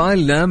 للآن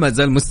سؤالنا ما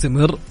زال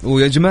مستمر،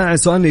 ويا جماعة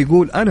سؤالنا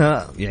يقول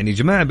أنا يعني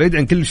جماعة بعيد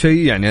عن كل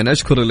شيء، يعني أنا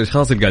أشكر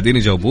الأشخاص اللي قاعدين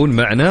يجاوبون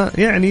معنا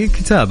يعني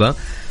كتابة.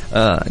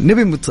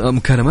 نبي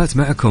مكالمات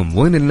معكم.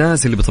 وين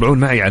الناس اللي بيطلعون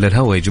معي على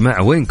الهواء يا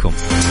جماعة؟ وينكم؟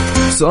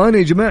 سؤال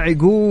يا جماعة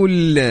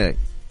يقول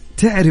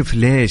تعرف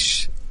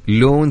ليش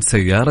لون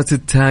سيارة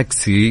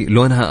التاكسي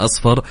لونها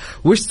أصفر؟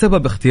 وش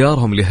سبب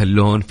اختيارهم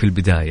لهاللون في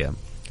البداية؟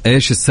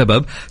 ايش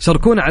السبب؟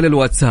 شاركونا على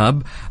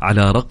الواتساب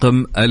على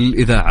رقم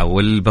الإذاعة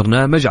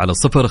والبرنامج على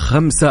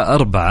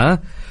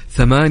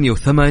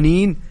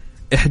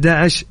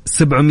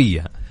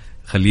 0548811700.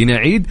 خلينا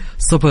أعيد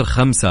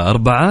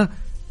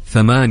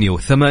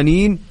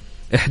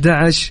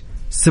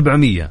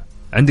 0548811700.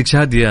 عندك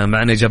شادية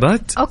معنا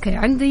إجابات؟ أوكي،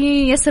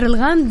 عندي يسر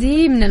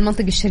الغامدي من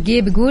المنطقة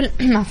الشرقية بيقول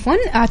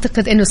عفوا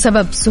أعتقد أنه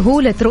سبب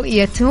سهولة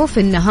رؤيته في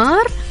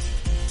النهار.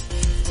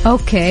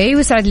 أوكي،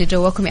 وسعد لي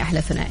جواكم يا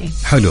أحلى ثنائي.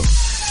 حلو.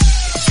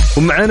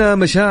 ومعنا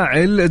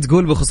مشاعل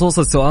تقول بخصوص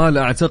السؤال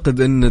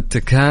أعتقد أن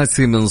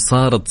التكاسي من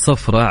صارت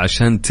صفرة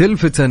عشان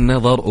تلفت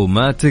النظر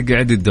وما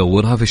تقعد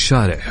تدورها في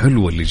الشارع.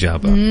 حلو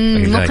الإجابة،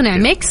 مقنع،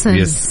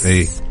 ميكسنس.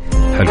 اي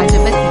حلو.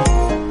 عجبتني.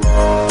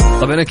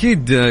 طبعا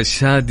أكيد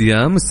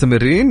شادية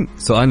مستمرين.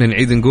 سؤالنا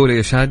نعيد نقوله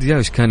يا شادية،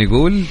 وش كان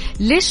يقول؟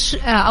 ليش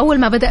أول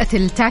ما بدأت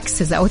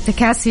التاكسيز أو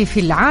التكاسي في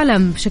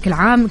العالم بشكل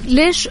عام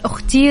ليش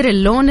اختير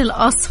اللون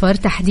الأصفر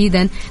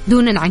تحديدا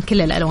دونا عن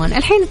كل الألوان؟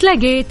 الحين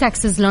تلاقي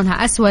تاكسيز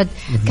لونها أسود،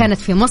 كانت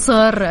في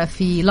مصر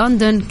في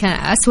لندن كان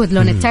أسود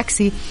لون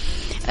التاكسي،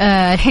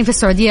 الحين في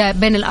السعودية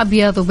بين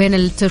الأبيض وبين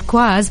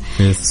التركواز.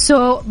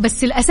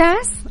 بس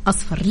الأساس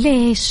أصفر.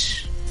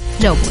 ليش؟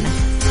 جاوبونا.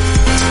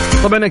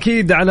 طبعا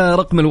أكيد على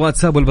رقم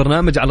الواتساب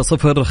والبرنامج على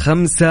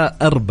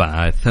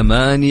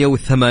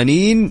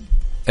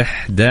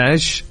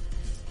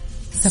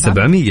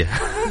 0548811700.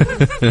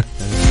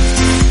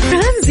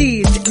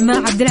 ترانزيت مع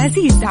عبد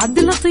العزيز عبد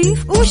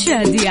اللطيف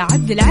وشادية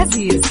عبد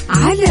العزيز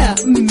على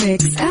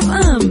ميكس اف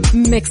ام.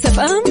 ميكس اف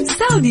ام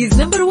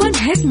سعوديز نمبر 1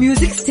 هيت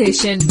ميوزك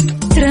ستيشن.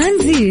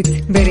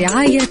 ترانزيت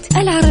برعاية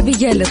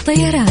العربية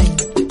للطيران.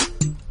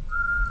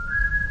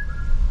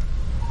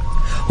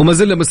 وما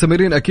زلنا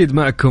مستمرين أكيد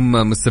معكم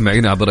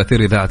مستمعين عبر أثير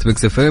إذاعة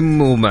ميكس اف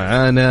ام،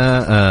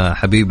 ومعانا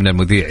حبيبنا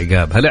المذيع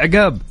عقاب. هلا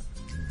عقاب.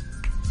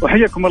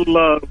 وحياكم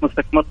الله،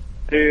 مساكم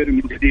خير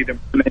من جديد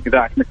من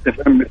إذاعة ميكس اف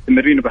ام.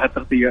 مستمرين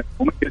بهالتغطية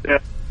ومكتة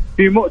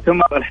في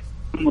مؤتمر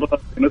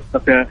الحمراء في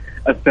نسخته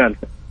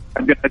الثالثة.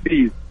 عبد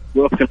العزيز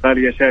وأختي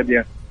الغالية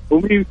شادية،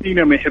 ومين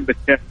فينا ما يحب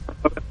الشاهي؟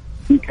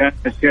 إن كان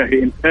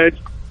الشاهي إنتاج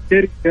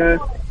شركة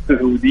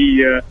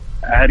سعودية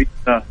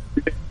عريقة.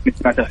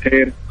 نسمع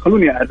الخير،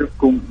 خلوني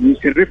أعرفكم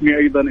ويشرفني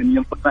أيضا أن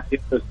ينضم معي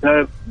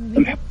الأستاذ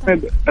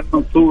محمد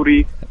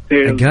المنصوري.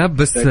 عقاب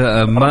بس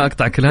ما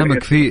أقطع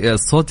كلامك، في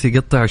الصوت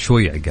يقطع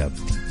شوي عقاب.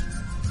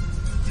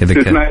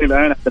 تسمعني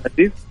الآن عبد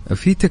العزيز؟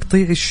 في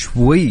تقطيع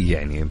شوي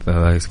يعني،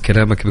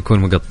 كلامك بيكون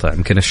مقطع.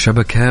 يمكن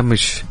الشبكة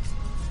مش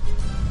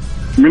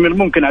من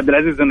الممكن عبد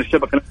العزيز أن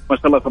الشبكة ما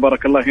شاء الله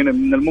تبارك الله هنا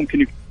من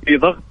الممكن يكون في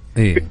ضغط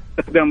في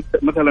استخدام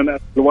مثلا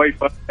الواي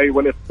فاي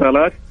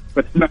والاتصالات.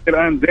 فتسمعني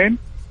الآن زين؟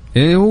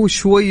 ايه، هو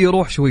شوي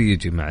يروح شوي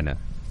يجي معنا،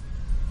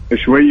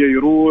 شوية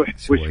يروح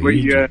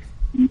وشوية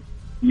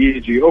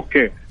يجي.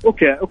 اوكي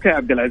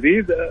عبد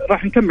العزيز،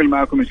 راح نكمل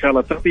معكم ان شاء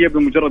الله التغطية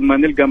بمجرد ما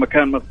نلقى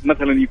مكان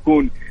مثلا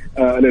يكون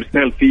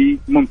الارسال فيه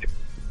ممتع.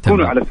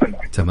 كونوا على السمع.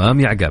 تمام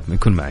يا عقاب،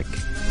 نكون معك.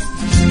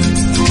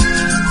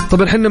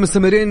 طبعا احنا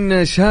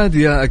مستمرين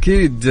شادية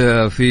أكيد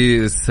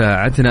في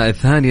ساعتنا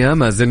الثانية.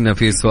 ما زلنا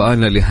في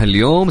سؤالنا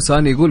لهاليوم.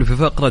 سؤالنا يقول في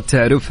فقرة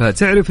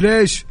تعرف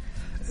ليش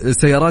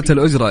سيارات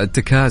الأجرة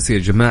التكاسي يا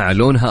جماعة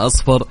لونها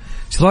أصفر؟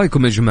 ايش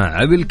رايكم يا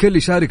جماعة؟ بالكل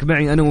يشارك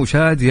معي أنا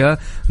وشادية.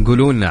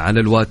 قولوا لنا على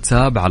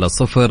الواتساب على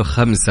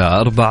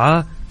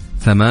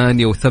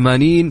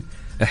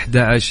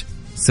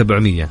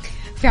 0548811700.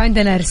 في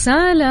عندنا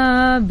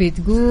رسالة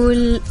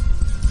بتقول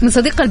من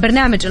صديق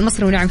البرنامج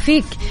المصري ونعم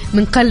فيك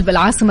من قلب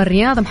العاصمة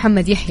الرياض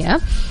محمد يحيى،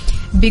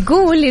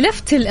 بيقول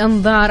للفت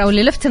الانظار أو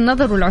للفت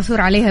النظر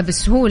والعثور عليها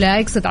بسهولة،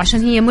 يقصد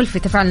عشان هي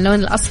ملفتة فعلا اللون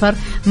الأصفر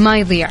ما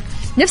يضيع.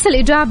 نفس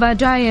الإجابة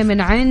جاية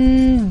من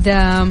عند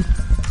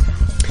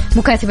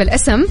مكاتب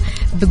الاسم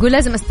بيقول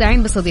لازم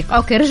استعين بصديق.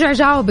 اوكي رجع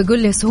جاوب بيقول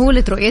لي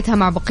سهولة رؤيتها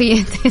مع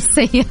بقية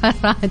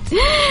السيارات.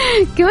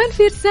 كمان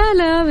في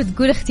رسالة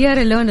بتقول اختيار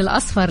اللون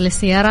الأصفر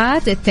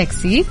للسيارات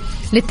التاكسي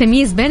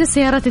للتمييز بين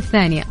السيارات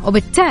الثانية،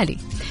 وبالتالي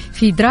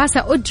في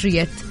دراسة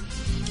أجريت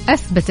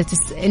أثبتت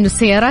إنه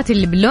السيارات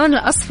اللي باللون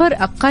الأصفر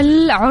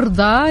أقل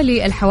عرضة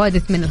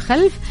للحوادث من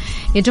الخلف.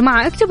 يا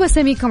جماعة اكتبوا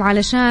أساميكم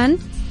علشان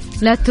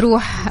لا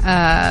تروح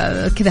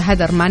كذا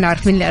هدر ما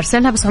نعرف مين اللي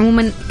أرسلها، بس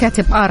عموما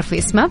كاتب آر في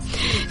اسمه.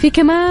 في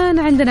كمان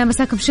عندنا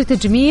مساكم شتاء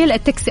جميل،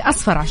 التاكسي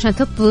أصفر عشان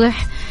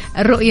تتضح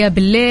الرؤية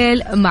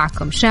بالليل.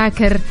 معكم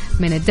شاكر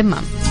من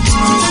الدمام.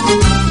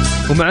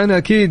 ومعنا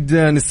أكيد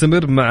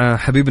نستمر مع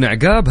حبيبنا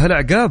عقاب. هلا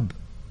عقاب،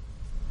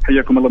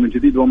 حياكم الله من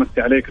جديد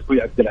ومسي عليك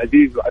أخوي عبد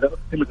العزيز وعلى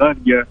أختي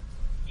الغالية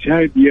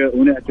شادية،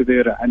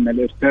 ونعتذر عن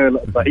الإرسال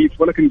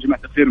الضعيف، ولكن جماعة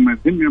الخير ما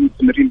زلنا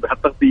مستمرين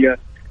بهالتغطية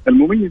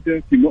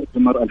المميزة في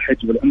مؤتمر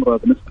الحج والعمرة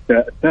بنسخته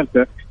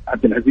الثالثة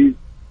عبد العزيز.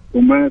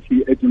 وما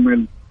في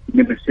أجمل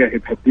من الشاهي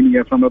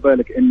بهالدنيا، فما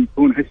بالك أن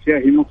يكون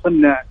هالشاهي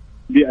مصنع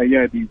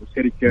بأيادي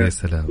وشركة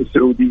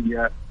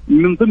السعودية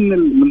من ضمن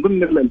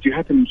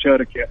الجهات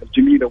المشاركة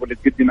الجميلة واللي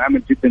تقدم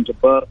عمل جدا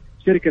جبار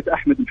شركة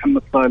أحمد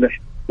محمد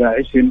صالح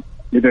داعشن.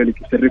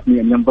 لذلك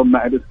يشرفني أن ينضم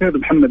مع الأستاذ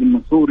محمد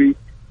المنصوري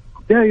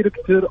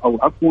دايركتور أو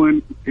عفوا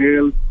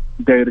سيلز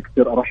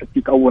دايركتور. أرحب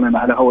فيك أولا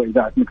على هواء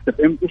إذاعة ميكس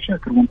اف ام،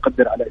 وشاكر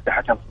ومقدر على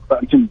إتاحتها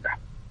الفرصة الجميلة.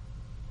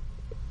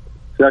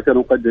 شاكر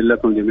ومقدر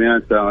لكم جميعا.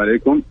 السلام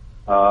عليكم.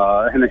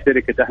 احنا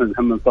شركة أحمد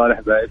محمد صالح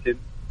داعشن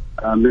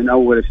من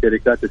أول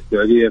الشركات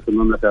السعودية في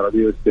المملكة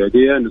العربية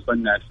السعودية،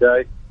 نصنع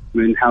الشاي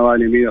من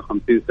حوالي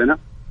 150 سنة.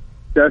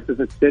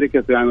 تأسست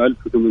الشركة في عام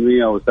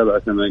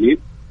 1887.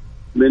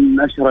 من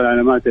أشهر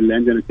العلامات اللي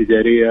عندنا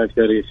التجارية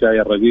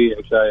شاي الربيع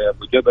وشاي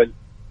أبو جبل.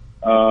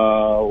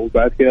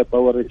 وبعد كده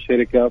تطورت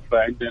الشركة،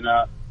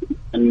 فعندنا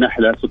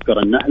النحلة سكر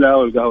النحلة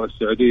والقهوة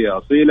السعودية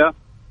أصيلة،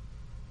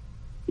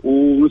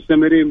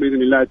 ومستمرين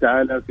بإذن الله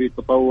تعالى في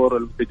تطور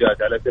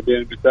المنتجات. على سبيل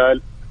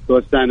المثال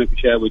توسعنا في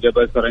شاي أبو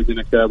جبل، صار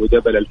عندنا شاي أبو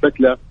جبل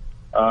الفتلة.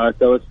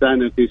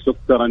 توسعنا في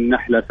سكر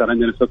النحلة، صار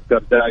عندنا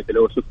سكر دايت اللي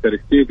هو سكر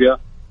ستيفيا.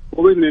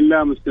 وبإذن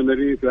الله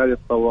مستمرين في هذه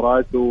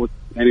التطورات،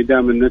 ويعني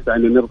دائما نسعى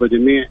أن نرضى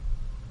جميع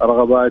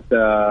رغبات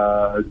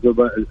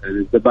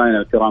الزبائن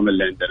الكرام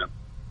اللي عندنا.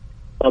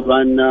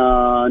 طبعا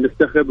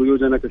نفتخر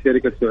بوجودنا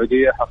كشركة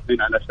سعودية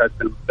حاصلين على شهادة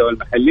المستوى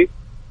المحلي،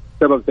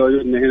 سبب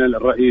تواجدنا هنا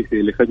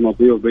الرئيسي لخدمة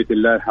ضيوف بيت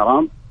الله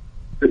الحرام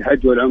في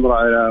الحج والعمرة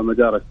على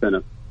مدار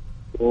السنة.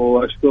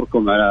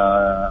 وأشكركم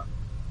على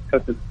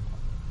حسن.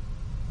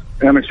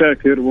 أنا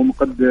شاكر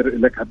ومقدر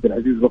لك عبد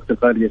العزيز وقت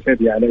الغالي يا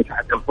شادي على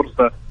إتاحة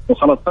الفرصة.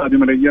 وخلاص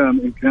قادم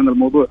الأيام إن كان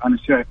الموضوع عن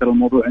الشاي، ترى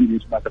الموضوع عندي يا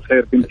جماعة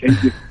الخير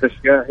بنكيف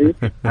الشاهي.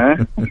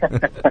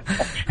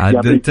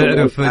 عاد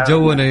تعرف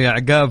جونا يا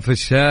عقاب في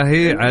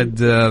الشاهي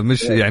عاد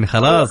مش يعني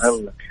خلاص.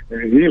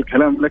 هي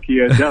الكلام لك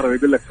يا جارة،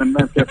 يقول لك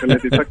فنان كيف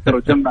الذي فكر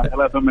وجمع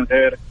ثلاثة من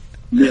غير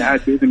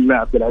ميعاد. بإذن الله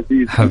عبد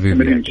العزيز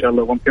مكملين إن شاء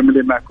الله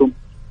ومكملين معكم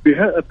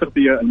بها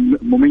التغطية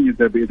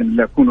المميزة بإذن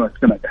الله. كونوا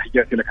أستمع.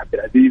 تحياتي لك عبد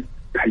العزيز،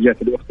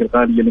 تحياتي لأختي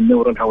الغالية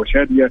للنور الهوى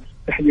شادية،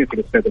 تحياتي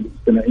للسادة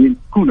المستمعين.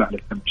 كونوا على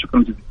السمع.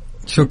 شكرا جزيلا.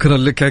 شكرا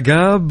لك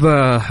عقاب.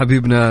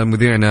 حبيبنا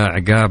مذيعنا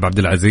عقاب عبد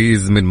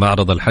العزيز من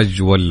معرض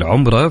الحج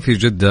والعمرة في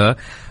جدة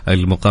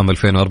المقام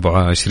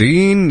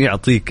 2024.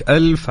 يعطيك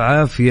ألف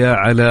عافية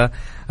على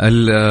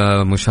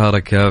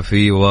المشاركة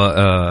في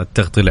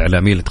والتغطية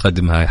الإعلامية اللي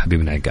تقدمها يا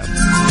حبيبنا عقاب.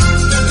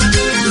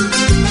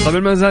 طبعا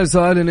ما زال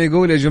سؤالنا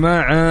يقول يا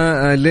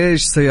جماعة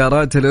ليش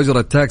سيارات الأجرة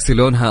التاكسي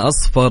لونها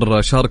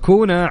أصفر؟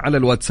 شاركونا على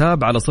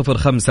الواتساب على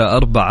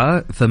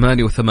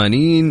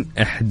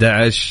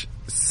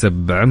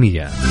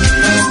 0548811700.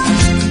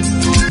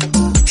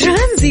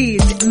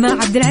 ترانزيت مع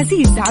عبد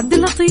العزيز عبد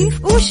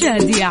اللطيف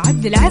وشادي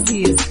عبد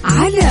العزيز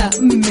على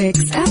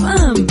ميكس اف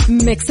ام.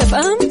 ميكس اف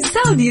ام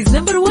سعوديز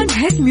نمبر 1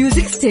 هيت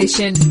ميوزك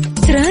ستيشن.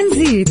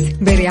 ترانزيت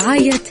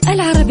برعاية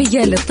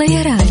العربية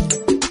للطيران.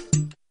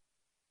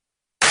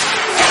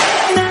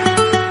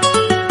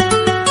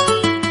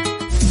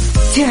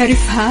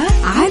 تعرفها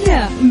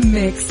على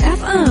ميكس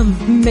اف ام.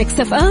 ميكس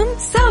اف ام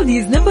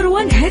سعوديز نمبر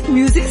 1 هيت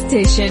ميوزك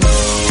ستيشن.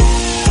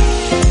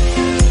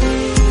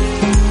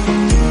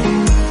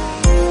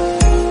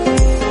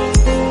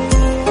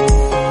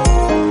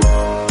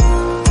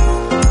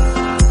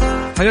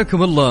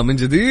 حياكم الله من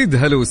جديد.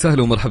 هلا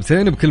وسهلا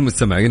ومرحبتين بكل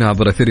مستمعينا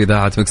عبر اثير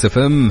اذاعه مكس اف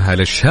ام.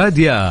 هلا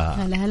الشاديه.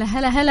 هلا هلا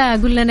هلا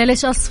هلا. قول لنا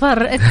ليش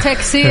اصفر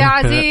التاكسي يا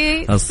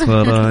عزيز؟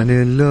 اصفران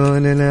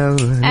اللون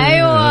الاول.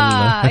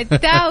 ايوه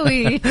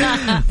التاوي.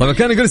 طبعا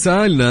كان يقول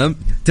سؤالنا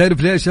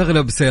تعرف ليش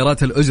اغلب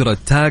سيارات الاجره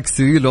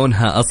التاكسي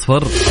لونها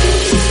اصفر؟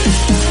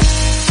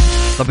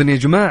 طبعا يا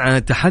جماعة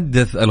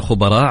تحدث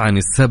الخبراء عن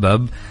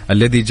السبب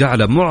الذي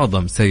جعل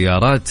معظم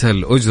سيارات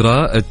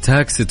الأجرة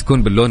التاكسي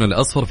تكون باللون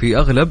الأصفر في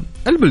أغلب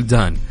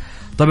البلدان.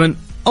 طبعا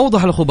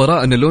أوضح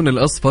الخبراء أن اللون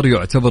الأصفر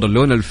يعتبر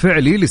اللون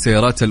الفعلي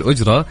لسيارات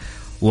الأجرة،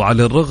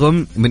 وعلى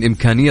الرغم من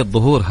إمكانية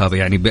ظهورها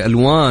يعني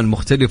بألوان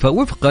مختلفة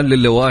وفقا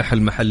للوائح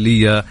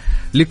المحلية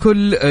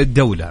لكل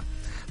دولة.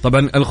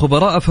 طبعا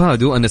الخبراء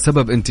أفادوا أن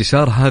سبب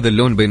انتشار هذا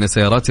اللون بين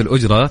سيارات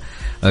الأجرة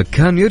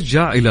كان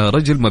يرجع إلى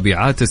رجل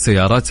مبيعات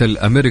السيارات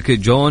الأمريكي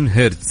جون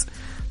هيرتز.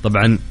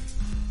 طبعا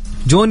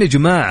جون يا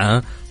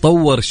جماعة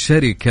طور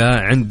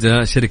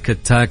شركة شركة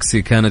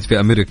تاكسي كانت في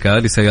أمريكا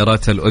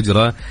لسيارات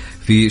الأجرة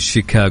في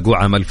شيكاغو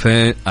عام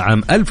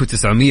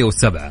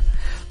 1907.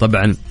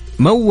 طبعا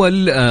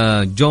مول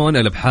جون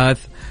الأبحاث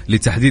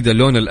لتحديد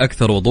اللون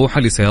الأكثر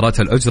وضوحا لسيارات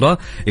الأجرة.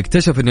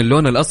 اكتشف أن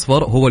اللون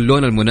الأصفر هو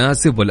اللون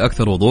المناسب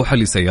والأكثر وضوحا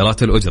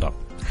لسيارات الأجرة.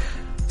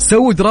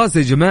 سووا دراسة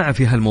يا جماعة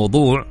في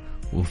هالموضوع،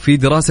 وفي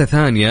دراسة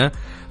ثانية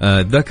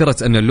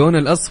ذكرت أن اللون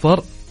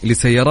الأصفر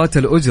لسيارات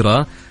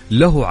الأجرة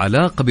له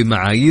علاقة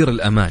بمعايير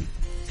الأمان.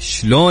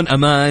 شلون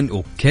أمان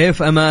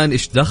وكيف أمان؟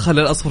 إيش دخل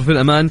الأصفر في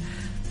الأمان؟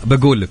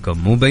 بقول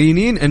لكم.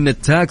 مبينين أن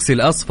التاكسي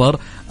الأصفر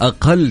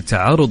أقل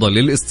تعرضا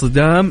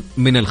للاصطدام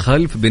من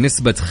الخلف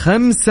بنسبة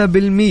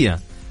 5%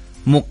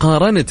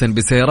 مقارنة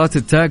بسيارات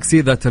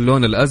التاكسي ذات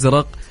اللون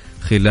الأزرق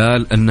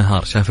خلال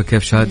النهار. شايفة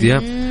كيف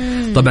شادية؟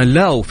 طبعا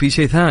لا، وفي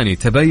شيء ثاني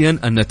تبين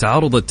أن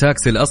تعرض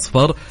التاكسي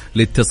الأصفر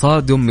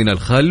للتصادم من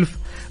الخلف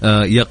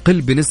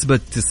يقل بنسبة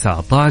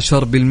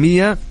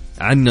 19%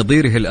 عن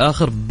نظيره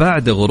الآخر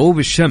بعد غروب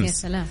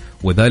الشمس،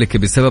 وذلك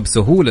بسبب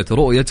سهولة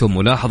رؤية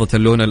وملاحظة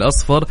اللون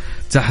الأصفر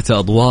تحت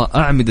أضواء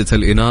أعمدة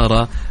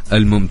الإنارة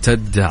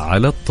الممتدة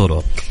على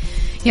الطرق.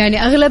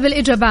 يعني أغلب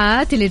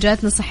الإجابات اللي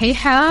جاتنا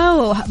صحيحة،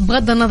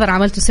 وبغض النظر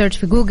عملتوا سيرش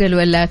في جوجل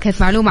ولا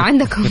كانت معلومة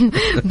عندكم.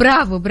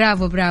 برافو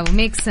برافو برافو،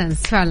 ميك سنس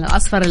فعلا.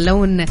 أصفر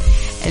اللون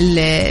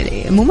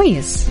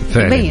المميز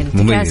فعلا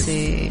مميز.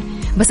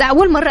 بس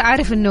أول مرة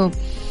أعرف إنه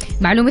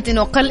معلومة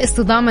إنه أقل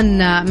اصطداما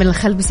من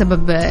الخلف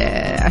بسبب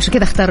عشان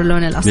كده اختاروا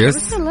اللون الأصفر.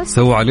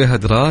 سووا عليها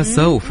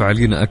دراسة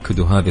وفعليا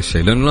أكدوا هذا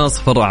الشيء، لأنه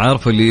الأصفر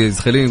عارف اللي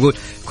خلينا نقول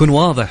يكون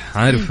واضح،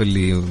 عارف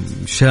اللي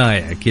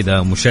شائع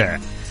كذا مشع،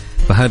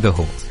 فهذا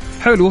هو.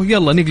 حلو،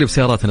 يلا نقلب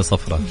سياراتنا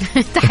صفراء.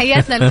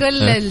 تحياتنا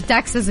لكل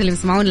التاكسيز اللي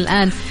بيسمعون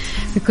الآن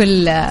في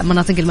كل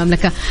مناطق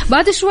المملكة.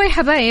 بعد شوي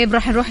حبايب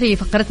راح نروح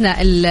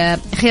لفقرتنا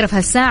الأخيرة في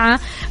هالساعة،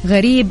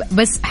 غريب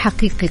بس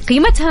حقيقي،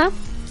 قيمتها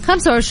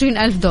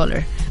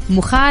 $25,000،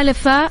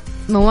 مخالفة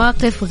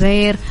مواقف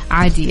غير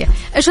عادية.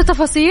 إيش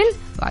التفاصيل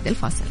بعد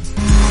الفاصل؟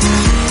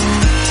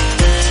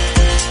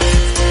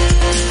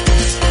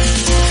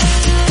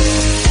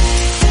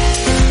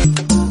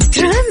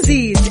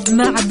 ترانزيت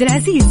مع عبد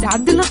العزيز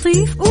عبد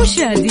اللطيف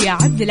وشادية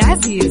عبد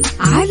العزيز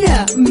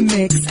على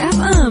ميكس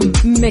اف ام.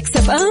 ميكس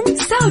اف ام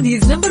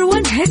سعوديز نمبر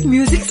 1 هيت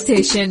ميوزك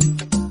ستيشن.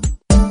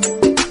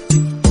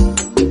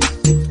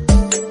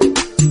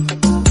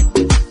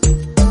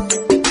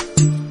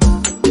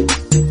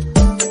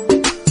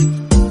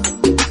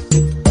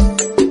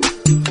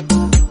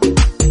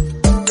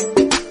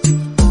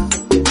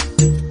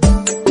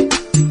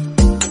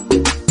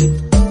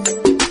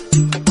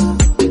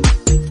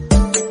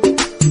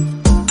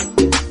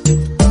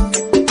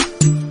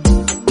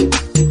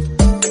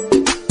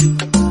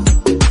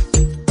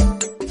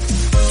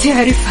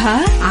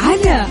 تعرفها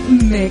على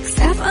ميكس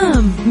اف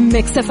ام.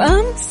 ميكس اف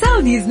ام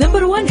سعوديز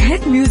نمبر 1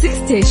 هيت ميوزك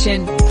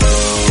ستيشن.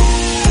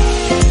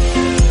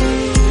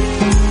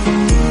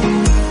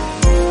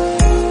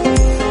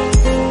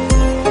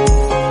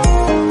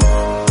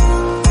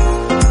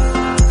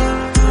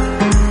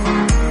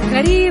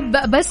 غريب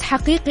بس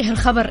حقيقي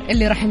هالخبر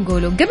اللي راح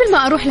نقوله. قبل ما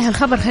أروح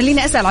لهالخبر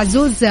خليني أسأل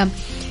عزوز،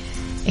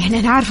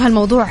 إحنا نعرف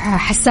هالموضوع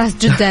حساس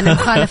جدا،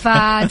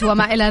 المخالفات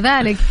وما إلى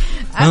ذلك.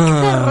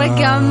 أكثر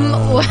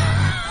رقم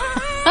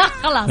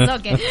خلاص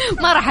أوكي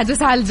ما راح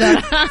أدوس على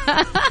الجرح.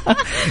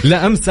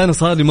 لا أمس أنا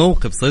صار لي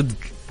موقف صدق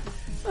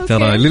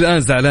ترى للآن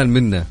زعلان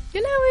منه.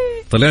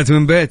 طلعت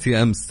من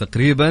بيتي أمس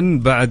تقريبا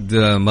بعد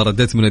ما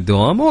رديت من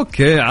الدوام.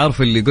 أوكي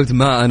عارف اللي قلت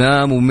ما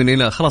أنام ومن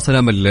إلى خلاص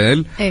أنام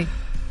الليل.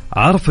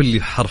 عارف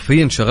اللي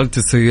حرفيا شغلت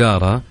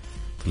السيارة،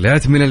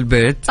 طلعت من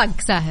البيت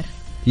طق ساهر.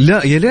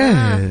 لا يا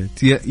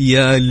ليت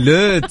يا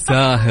ليت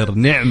ساهر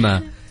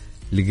نعمة،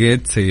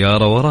 لقيت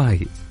سيارة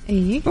وراي.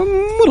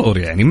 مرور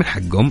يعني من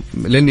حقهم،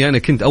 لأني أنا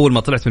كنت أول ما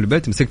طلعت من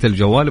البيت مسكت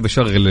الجوال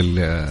بشغل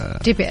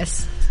الجي بي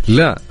اس،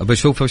 لا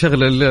بشوف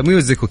بشغل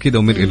الميوزك وكذا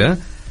ومن إلى،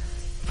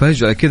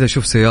 فجأة كذا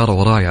شوف سيارة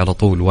وراي على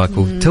طول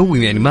واكو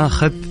توي، يعني ما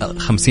أخذت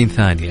 50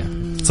 ثانية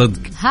صدق.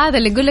 هذا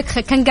اللي يقول لك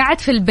كان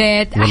قاعد في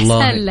البيت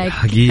أحسن لك.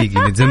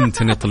 حقيقي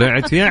ندمت إني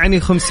طلعت، يعني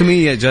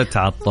 500 جت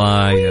على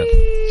الطاير.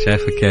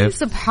 شايفة كيف؟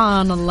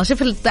 سبحان الله.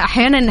 شوف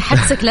أحيانا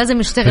حدسك لازم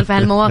يشتغل في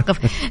هالمواقف.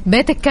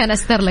 بيتك كان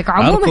أستر لك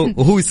عموما.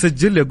 وهو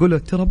يسجل لي أقول له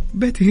ترى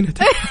بيتي هنا.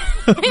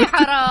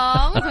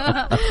 حرام.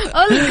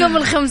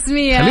 ألكم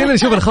 500. خلينا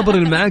نشوف الخبر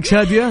اللي معاك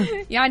شادية.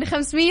 يعني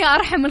 500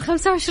 أرحم من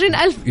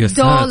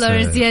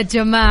 $25,000 يا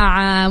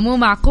جماعة، مو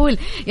معقول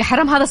يا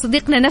حرام. هذا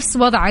صديقنا نفس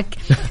وضعك،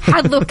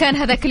 حظه كان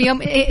هذاك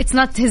اليوم it's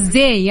not his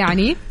day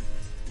يعني.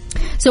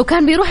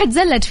 كان بيروح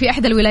يتزلج في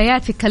إحدى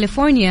الولايات في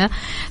كاليفورنيا،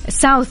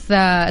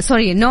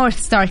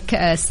 نورث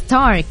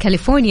ستار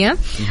كاليفورنيا،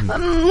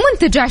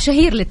 منتجع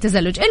شهير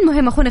للتزلج.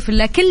 المهم أخونا في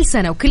الله كل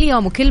سنة وكل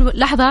يوم وكل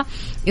لحظة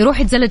يروح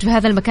يتزلج في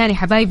هذا المكان يا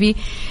حبايبي.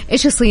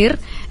 إيش يصير؟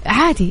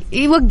 عادي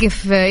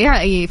يوقف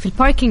في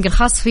الباركينج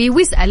الخاص فيه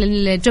ويسأل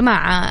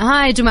الجماعة،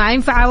 ها يا جماعة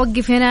ينفع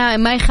أوقف هنا؟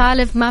 ما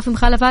يخالف؟ ما في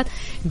مخالفات؟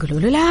 يقولوا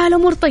له لا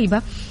الأمور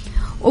طيبة.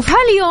 وفي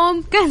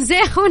هاليوم كان زي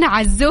أخونا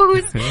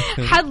عزوز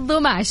حظه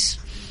ماش،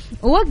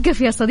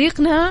 ووقف يا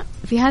صديقنا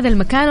في هذا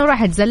المكان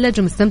وراح يتزلج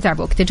ومستمتع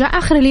بوقته. جاء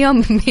آخر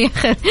اليوم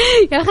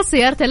يا أخي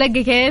سيارته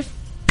لقى كيف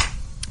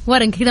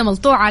ورق كذا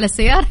ملطوع على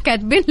السيارة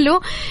كاتبين له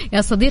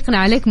يا صديقنا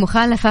عليك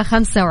مخالفة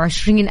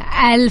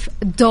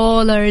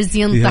 $25,000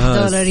 ينطح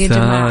دولار يا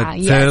جماعة.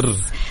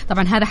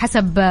 طبعا هذا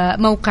حسب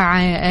موقع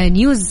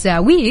نيوز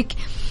ويك.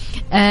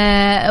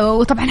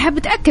 وطبعا حاب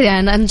اتاكد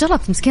يعني انا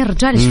جربت مسكين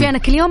الرجال ايش في، انا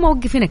كل يوم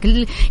اوقف هنا،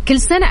 كل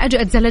سنه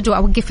اجي اتزلج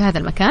واوقف في هذا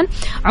المكان.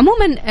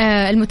 عموما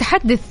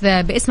المتحدث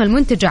باسم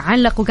المنتجع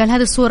علق وقال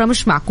هذه الصوره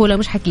مش معقوله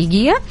مش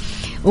حقيقيه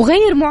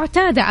وغير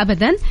معتاده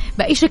ابدا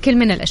باي شكل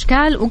من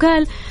الاشكال،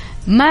 وقال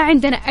ما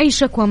عندنا اي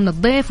شكوى من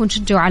الضيف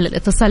ونشجعه على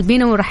الاتصال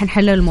بينا وراح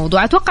نحل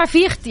الموضوع. اتوقع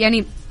في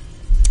يعني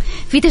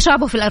في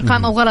تشابه في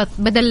الأرقام أو غلط،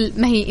 بدل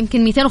ما هي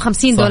يمكن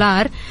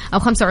 $250 أو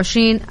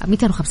 25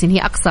 250 هي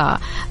أقصى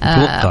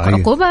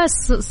عقوبة،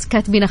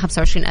 كاتبين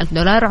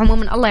 $25,000.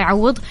 عموما الله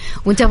يعوض،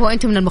 وانتبهوا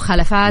أنتم من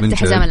المخالفات،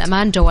 حزام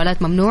الأمان،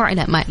 جوالات ممنوع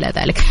إلى ما إلى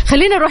ذلك.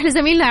 خلينا نروح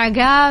لزميلنا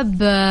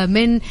عقاب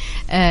من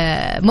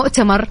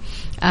مؤتمر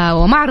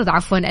ومعرض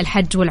عفوا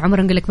الحج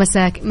والعمرة. نقول لك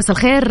مساء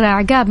الخير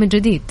عقاب من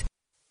جديد.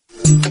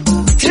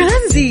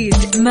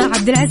 ترانزيت مع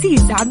عبد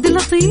العزيز عبد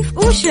اللطيف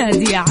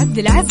وشادي عبد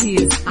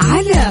العزيز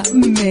على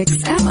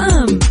ميكس اف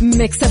ام.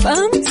 ميكس اف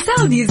ام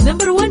سعوديز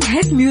نمبر 1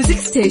 هيت ميوزك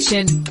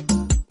ستيشن.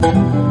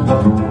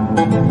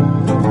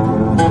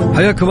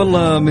 حياكم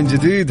الله من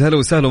جديد، هلا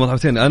وسهلا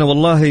ومرحبتين. انا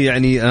والله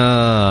يعني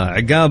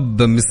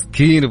عقاب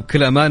مسكين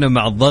بكل امانه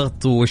مع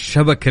الضغط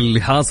والشبكه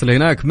اللي حاصل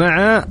هناك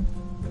مع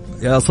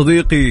يا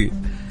صديقي،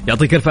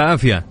 يعطيك الف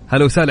عافيه.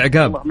 هلا وسهلا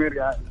عقاب.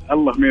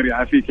 الله مير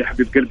يعافيك يا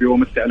حبيب قلبي،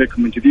 ومسي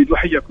عليكم من جديد،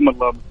 وحياكم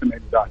الله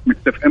مستمعين اذاعه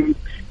ميكس اف ام.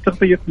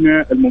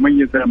 تغطيتنا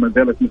المميزه ما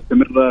زالت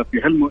مستمره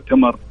في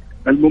هالمؤتمر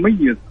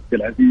المميز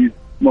العزيز،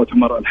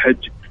 مؤتمر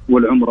الحج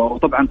والعمره،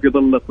 وطبعا في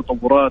ظل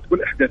التطورات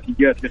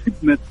والاحداثيات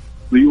لخدمه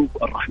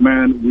ضيوف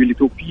الرحمن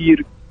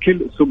ولتوفير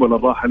كل سبل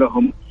الراحه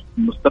لهم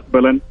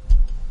مستقبلا.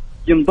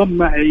 ينضم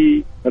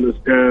معي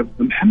الاستاذ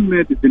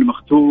محمد بن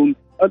مختوم،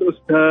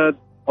 الاستاذ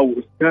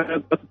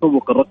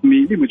التسوق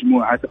الرسمي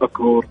لمجموعة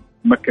أكور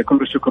مكة. كل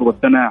الشكر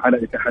والثناء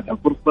على إتاحة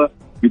الفرصة.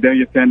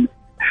 بداية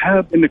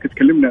حاب أنك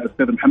تكلمنا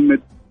أستاذ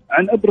محمد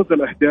عن أبرز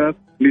الأهداف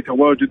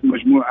لتواجد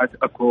مجموعة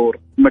أكور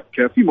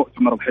مكة في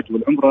مؤتمر الحج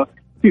والعمرة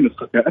في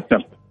نسختها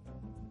الثالثة.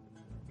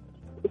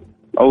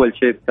 أول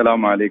شيء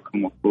السلام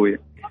عليكم أخوي،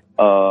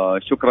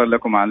 شكرا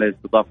لكم على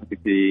استضافتي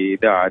في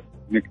إذاعة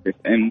ميكس اف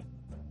ام.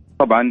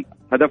 طبعا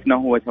هدفنا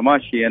هو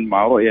تماشيا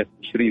مع رؤية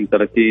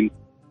 2030،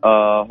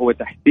 هو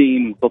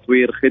تحسين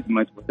وتطوير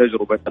خدمة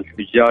وتجربة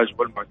الحجاج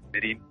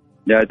والمعتمرين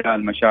لأداء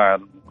المشاعر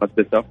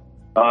المقدسة.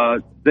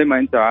 زي ما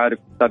أنت عارف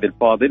أستاذ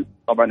الفاضل،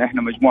 طبعا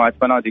إحنا مجموعة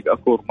فنادق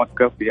أكور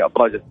مكة في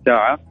أبراج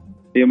الساعة،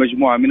 هي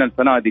مجموعة من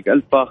الفنادق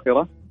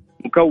الفاخرة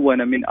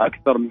مكونة من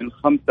أكثر من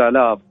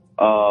 5000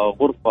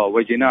 غرفة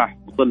وجناح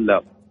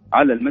مطلة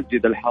على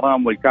المسجد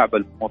الحرام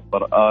والكعبة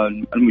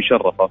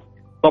المشرفة.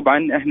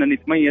 طبعا إحنا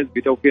نتميز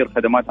بتوفير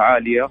خدمات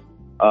عالية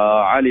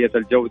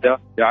الجودة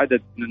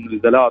بعدد من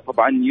النزلاء.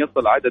 طبعا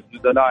يصل عدد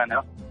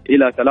نزلائنا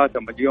إلى 3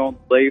 مليون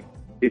ضيف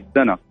في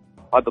السنة.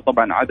 هذا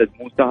طبعا عدد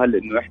مو سهل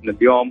إنه إحنا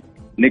اليوم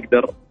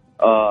نقدر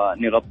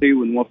نغطيه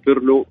ونوفر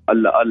له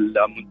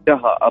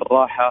المنتهى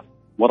الراحة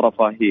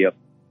والرفاهية.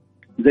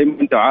 زي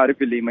ما أنت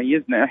عارف اللي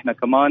يميزنا إحنا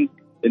كمان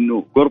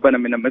إنه قربنا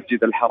من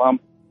المسجد الحرام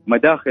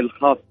مداخل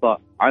خاصة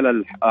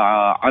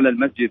على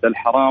المسجد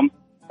الحرام.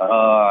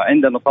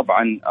 عندنا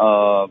طبعا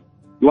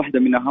واحدة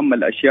من أهم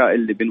الأشياء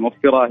اللي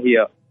بنوفرها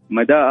هي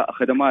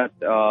خدمات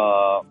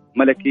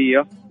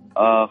ملكية،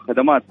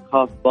 خدمات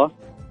خاصة.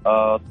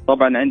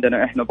 طبعا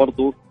عندنا إحنا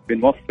برضو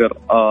بنوفر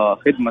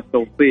خدمة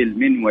توصيل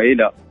من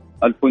وإلى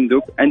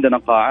الفندق. عندنا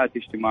قاعات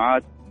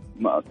اجتماعات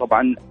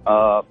طبعا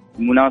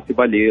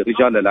مناسبة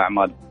لرجال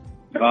الأعمال.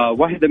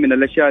 واحدة من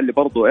الأشياء اللي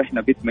برضو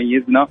إحنا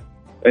بتميزنا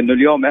إنه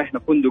اليوم إحنا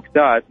فندق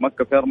ساعة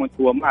مكة فيرمونت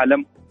هو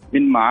معلم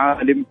من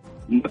معالم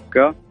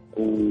مكة،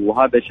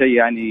 وهذا شيء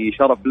يعني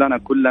شرف لنا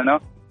كلنا.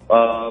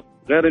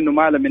 غير إنه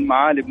معلم من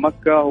معالم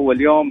مكة، هو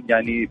اليوم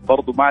يعني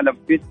برضو معلم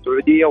في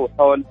السعودية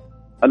وحول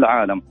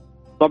العالم.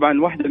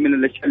 طبعا واحدة من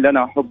الأشياء اللي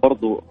أنا أحب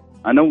برضو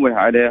أنوه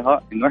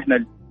عليها إنه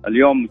إحنا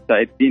اليوم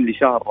مستعدين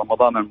لشهر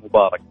رمضان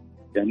المبارك،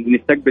 يعني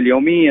نستقبل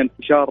يوميا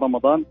في شهر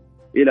رمضان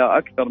إلى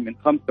أكثر من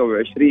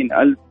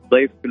 25,000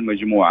 ضيف في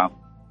المجموعة.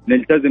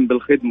 نلتزم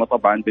بالخدمة،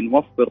 طبعا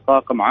بنوفر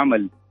طاقم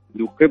عمل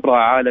ذو خبرة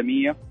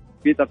عالمية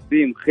في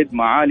تقديم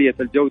خدمة عالية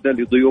الجودة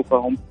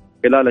لضيوفهم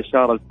خلال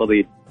الشهر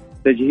الفضيل.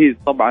 تجهيز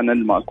طبعا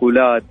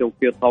المأكولات،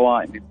 توفير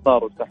قوائم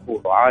إفطار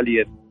وسحور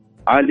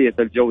عالية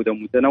الجودة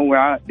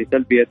متنوعة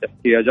لتلبية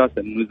احتياجات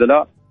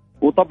النزلاء.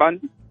 وطبعا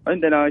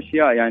عندنا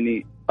أشياء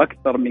يعني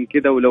أكثر من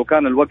كذا، ولو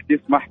كان الوقت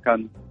يسمح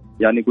كان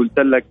يعني قلت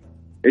لك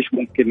إيش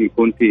ممكن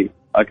يكون فيه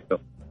أكثر.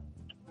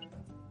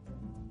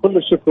 كل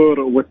الشكر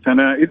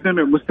والثناء.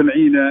 إذن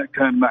مستمعينا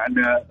كان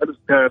معنا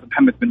الأستاذ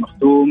محمد بن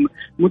مختوم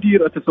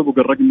مدير التسوق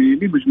الرقمي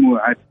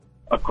لمجموعة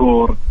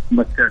أكور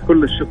مكة.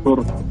 كل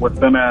الشكر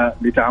والثناء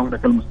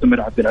لتعاونك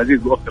المستمر عبد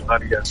العزيز وأختي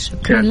الغالية.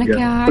 شكرا لك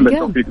يا عقاب. كل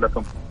التوفيق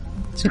لكم.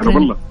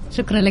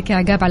 شكرا لك يا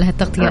عقاب على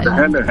هالتغطية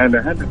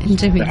هلا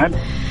الجميلة.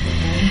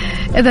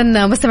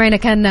 إذن مستمعينا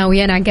كان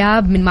ويانا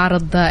عقاب من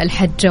معرض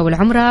الحج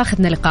والعمرة،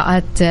 أخذنا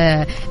لقاءات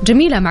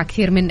جميلة مع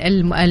كثير من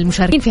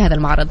المشاركين في هذا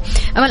المعرض.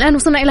 أما الآن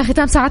وصلنا إلى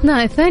ختام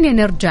ساعتنا الثانية،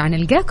 نرجع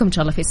نلقاكم إن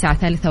شاء الله في الساعة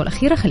الثالثة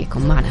والأخيرة،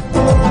 خليكم معنا.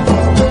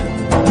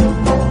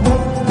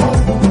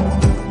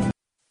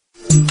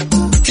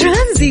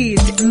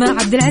 ترانزيت مع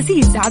عبد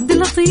العزيز عبد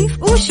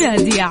اللطيف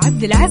وشادي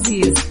عبد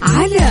العزيز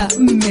على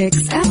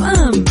ميكس اف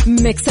ام.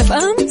 ميكس اف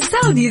ام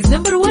سعوديز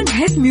نمبر 1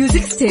 هيت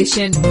ميوزك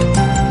ستيشن.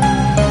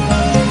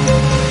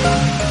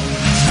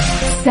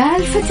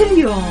 سالفة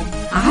اليوم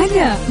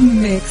على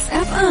ميكس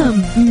اف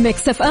ام.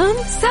 ميكس اف ام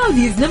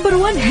سعوديز نمبر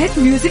 1 هيت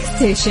ميوزك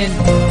ستيشن.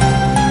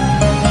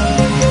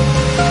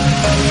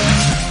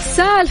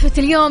 سالفة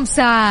اليوم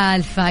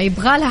سالفة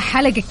يبغى لها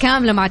حلقة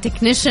كاملة مع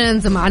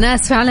تكنيشنز ومع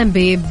ناس فعلا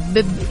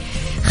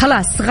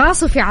خلاص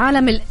غاصوا في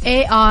عالم ال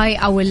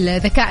AI أو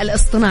الذكاء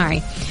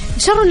الاصطناعي.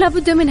 شر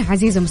لابد منه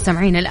عزيزي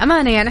المستمعين.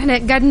 الأمانة يعني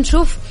احنا قاعد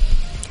نشوف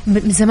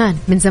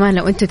من زمان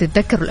لو أنتوا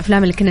تتذكروا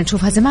الأفلام اللي كنا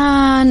نشوفها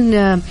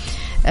زمان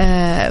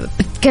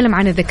بتتكلم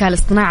عن الذكاء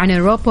الاصطناعي، عن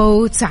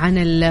الروبوتس،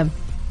 عن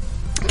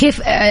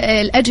كيف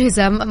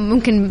الأجهزة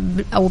ممكن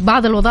أو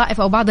بعض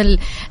الوظائف أو بعض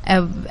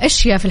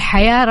الأشياء في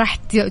الحياة راح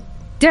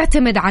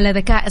تعتمد على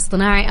ذكاء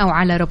اصطناعي أو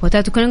على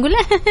روبوتات، وكنا نقول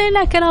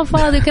لا كلام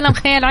فاضي كلام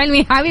خيال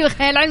علمي. حبيبي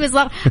خيال علمي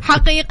صار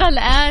حقيقة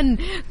الآن.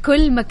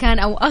 كل مكان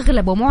أو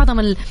أغلب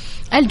ومعظم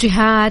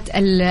الجهات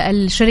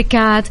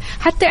الشركات،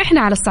 حتى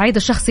إحنا على الصعيد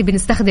الشخصي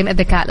بنستخدم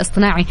الذكاء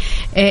الاصطناعي.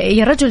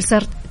 يا رجل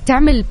صرت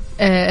تعمل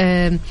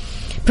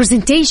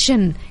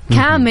برزنتيشن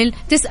كامل،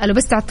 تسأله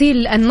بس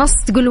تعطيه النص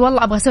تقول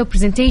والله أبغى أسوي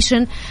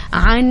برزنتيشن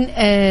عن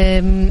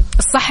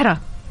الصحراء،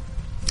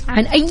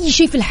 عن أي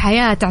شيء في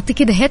الحياة، تعطي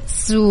كده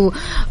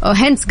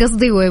هنتس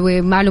قصدي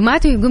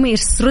ومعلومات، ويقوم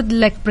يسرد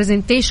لك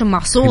برزنتيشن مع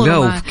صورة. لا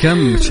وفي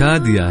كم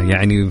شادية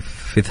يعني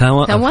في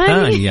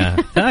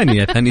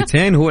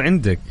ثانيتين هو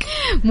عندك.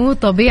 مو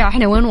طبيعي.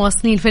 احنا وين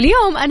واصلين؟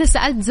 فاليوم انا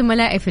سألت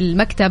زملائي في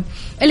المكتب،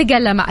 اللي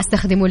قال لا ما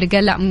استخدمه، اللي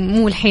قال لا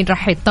مو الحين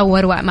راح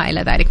يتطور وما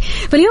الى ذلك.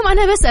 فاليوم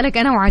انا بسألك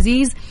انا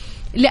وعزيز،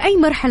 لأي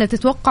مرحلة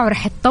تتوقع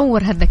رح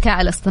تطور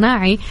هالذكاء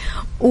الاصطناعي؟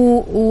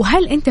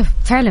 وهل أنت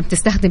فعلا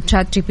بتستخدم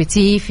شات جي بي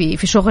تي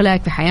في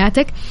شغلك في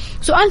حياتك؟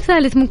 سؤال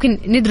ثالث ممكن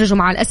ندرجه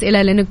مع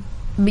الأسئلة، لأنه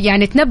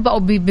يعني تنبأوا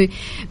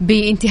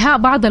بانتهاء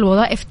بعض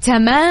الوظائف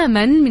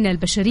تماما من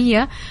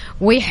البشرية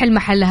ويحل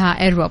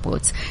محلها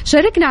الروبوت.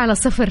 شاركنا على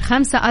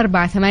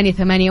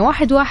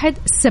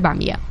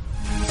 0548811700.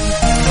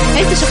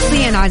 أنت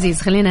شخصيا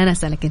عزيز، خلينا أنا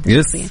أسألك أنت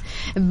شخصيا،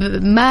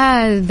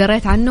 ما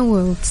دريت عنه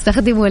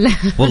وتستخدم ولا؟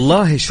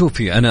 والله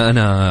شوفي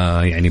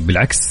أنا يعني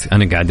بالعكس،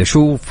 أنا قاعد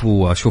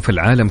أشوف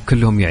العالم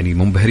كلهم يعني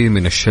منبهرين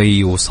من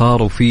الشيء،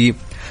 وصاروا في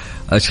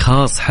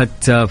أشخاص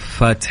حتى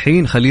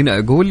فاتحين خلينا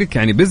أقول لك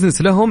يعني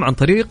بزنس لهم عن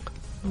طريق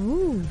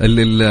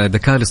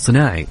الذكاء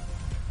الاصطناعي،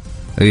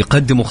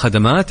 يقدموا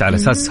خدمات على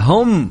أساس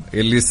هم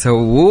اللي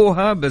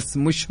يسووها بس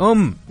مش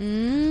هم.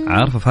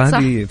 عارفة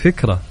فهذه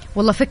فكرة،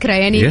 والله فكرة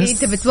يعني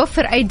أنت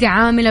بتوفر أيدي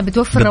عاملة،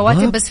 بتوفر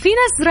رواتب، بس في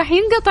ناس راح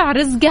ينقطع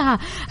رزقها.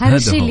 هذا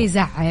الشيء اللي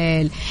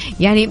يزعل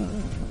يعني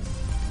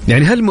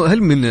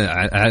هل من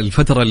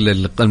الفترة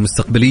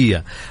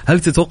المستقبلية هل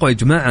تتوقع يا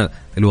جماعة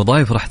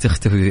الوظائف راح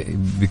تختفي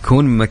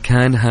بيكون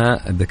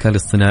مكانها الذكاء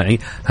الاصطناعي؟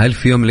 هل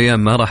في يوم من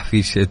الأيام ما راح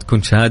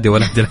تكون شادي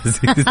ولا عبد العزيز؟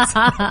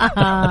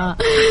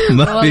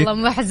 والله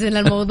محزن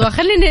الموضوع.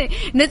 خلينا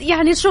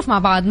يعني نشوف مع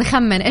بعض،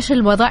 نخمن إيش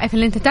الوظائف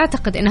اللي أنت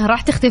تعتقد إنها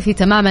راح تختفي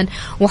تماما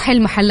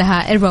وحل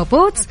محلها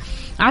الروبوت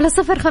على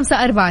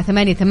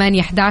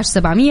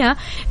 0548811700.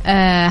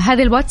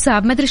 هذا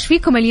الواتساب. ما أدري إيش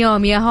فيكم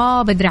اليوم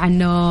يا بدري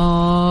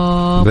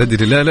عنه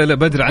بدري. لا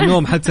بدري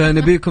عنهم، حتى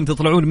نبيكم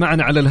تطلعون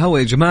معنا على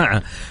الهواء يا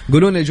جماعة.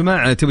 قولون يا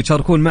جماعة تبي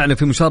تشاركون معنا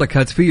في مشاركة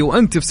هاتفية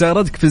وأنت في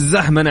سيارتك في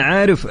الزحمة. أنا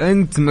عارف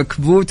أنت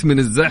مكبوت من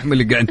الزحمة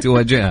اللي قاعد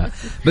تواجهها،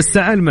 بس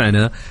تعال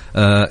معنا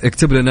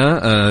اكتب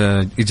لنا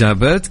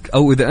إجابتك،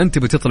 أو إذا أنت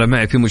بتطلع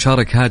معي في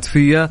مشاركة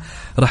هاتفية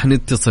راح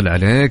نتصل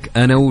عليك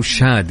أنا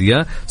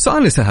وشادية.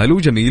 سؤال سهل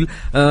وجميل،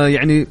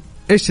 يعني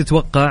إيش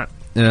تتوقع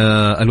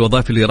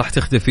الوظائف اللي راح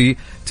تختفي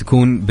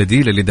تكون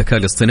بديلة للذكاء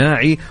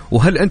الاصطناعي؟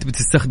 وهل أنت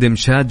بتستخدم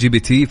شات جي بي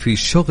تي في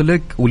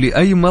شغلك؟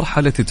 ولأي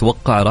مرحلة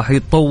تتوقع راح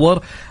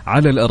يتطور؟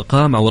 على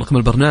الأرقام أو رقم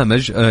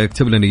البرنامج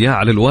اكتب لنا إياه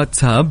على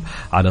الواتساب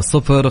على 0548811700.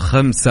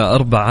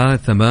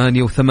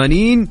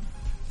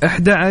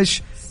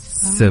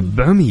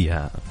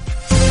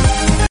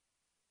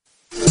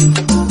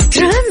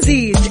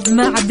 ترانزيت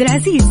مع عبد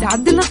العزيز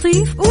عبد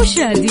اللطيف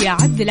وشادي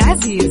عبد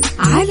العزيز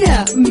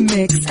على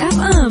ميكس اف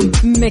ام.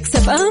 ميكس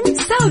اف ام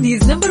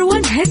سعوديز نمبر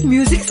 1 هيت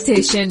ميوزك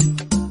ستيشن.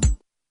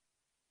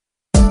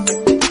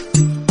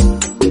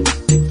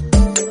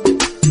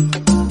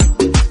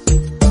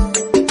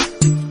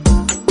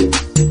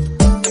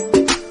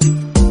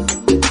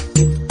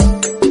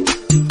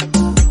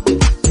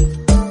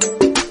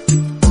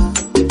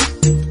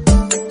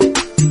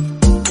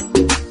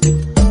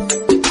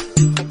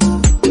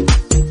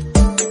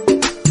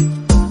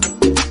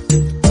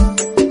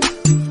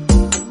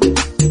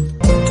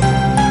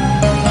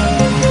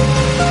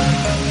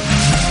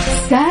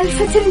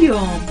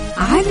 اليوم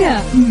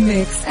على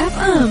ميكس اف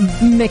ام.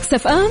 ميكس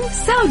اف ام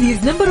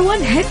سعوديز نمبر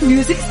 1 هيت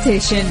ميوزك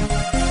ستيشن.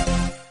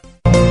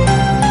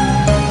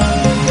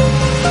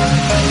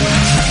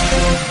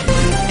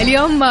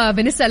 اليوم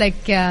بنسألك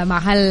مع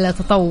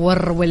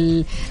هالتطور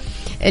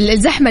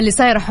والزحمة اللي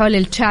صايرة حول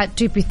الشات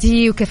جي بي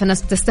تي وكيف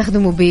الناس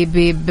بتستخدمه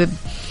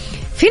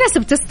في ناس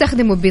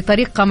بتستخدمه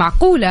بطريقة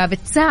معقولة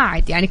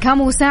بتساعد، يعني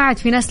كمساعد،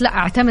 في ناس لا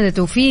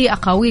اعتمدته، وفي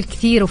أقاويل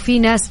كثير، وفي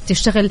ناس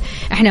بتشتغل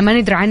احنا ما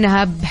ندري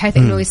عنها بحيث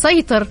انه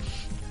يسيطر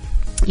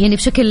يعني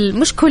بشكل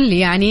مش كلي،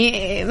 يعني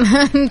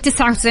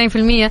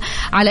 99%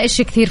 على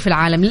إشي كثير في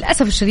العالم.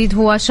 للأسف الشديد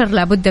هو شر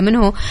لابد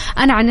منه.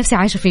 أنا عن نفسي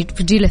عايشة في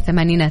جيل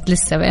الثمانينات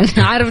لسه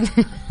عارف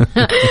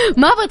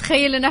ما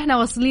بتخيل إن إحنا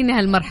واصلين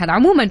لهالمرحلة.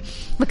 عموما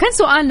فكان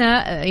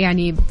سؤالنا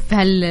يعني في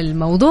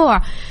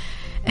هالموضوع،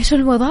 إيش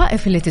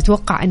الوظائف اللي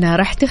تتوقع أنها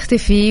راح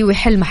تختفي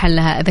ويحل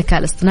محلها الذكاء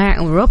الاصطناعي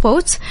أو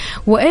الروبوت،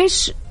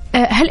 وإيش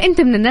هل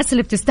أنت من الناس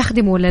اللي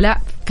بتستخدمه ولا لا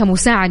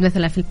كمساعد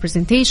مثلا في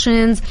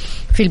البرزنتيشنز،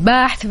 في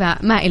البحث،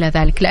 فما إلى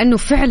ذلك، لأنه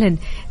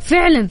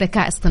فعلا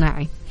ذكاء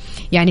اصطناعي.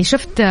 يعني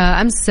شفت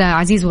أمس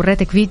عزيز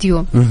وريتك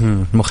فيديو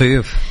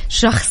مخيف،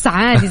 شخص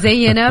عادي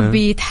زينا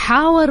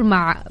بيتحاور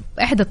مع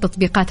إحدى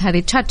التطبيقات هذه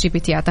تشات جي بي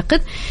تي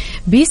أعتقد،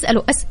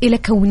 بيسألوا أسئلة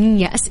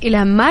كونية،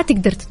 أسئلة ما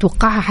تقدر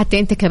تتوقعها حتى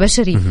أنت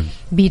كبشري،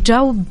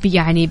 بيجاوب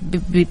يعني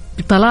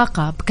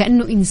بطلاقة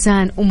كأنه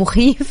إنسان،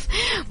 ومخيف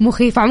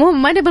مخيف. عموما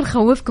ما نبي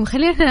نخوفكم،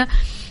 خلينا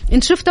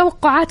نشوف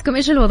توقعاتكم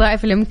إيش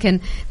الوظائف اللي ممكن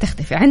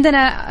تختفي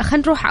عندنا.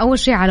 خلينا نروح أول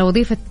شيء على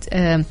وظيفة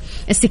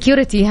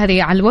السكيورتي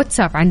هذه على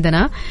الواتساب.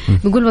 عندنا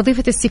بيقول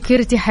وظيفة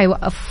السكيورتي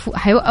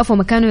حيوقفوا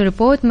مكانه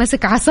روبوت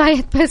مسك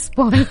عصاية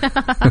بيسبول.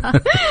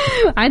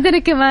 عندنا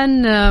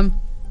كمان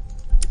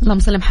اللهم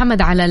صل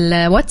محمد على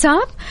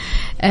الواتساب.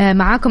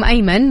 معاكم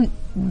أيمن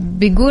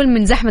بيقول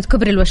من زحمة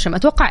كبر الوشم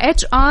أتوقع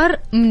HR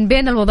من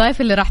بين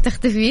الوظائف اللي راح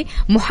تختفي.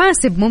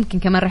 محاسب ممكن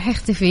كمان راح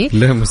يختفي.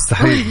 لا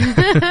مستحيل.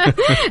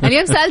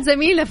 اليوم سألت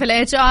زميلة في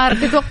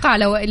الHR تتوقع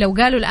لو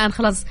قالوا الآن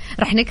خلاص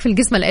راح نقفل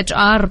قسم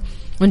الHR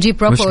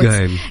ونجيب روبوت،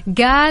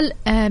 قال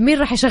مين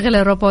راح يشغل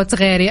الروبوت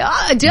غيري؟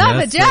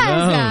 جابت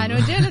جاهزة،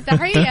 نوجه له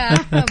تحية.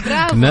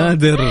 برافو،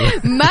 نادر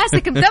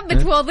ماسك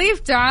مثبت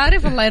وظيفته،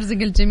 عارف، الله يرزق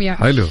الجميع.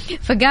 حلو.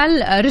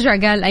 فقال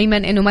قال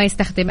أيمن إنه ما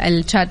يستخدم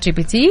الشات جي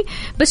بي تي،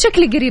 بس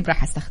شكلي قريب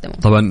راح استخدمه.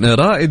 طبعا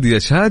رائد يا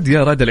شاد،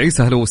 يا رائد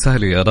العيسى، هلا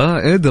وسهلا يا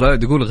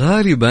رائد يقول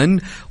غالبا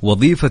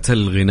وظيفة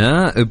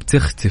الغناء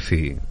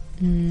بتختفي.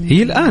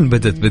 هي الآن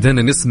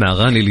بدأنا نسمع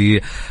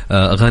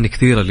أغاني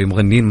كثيرة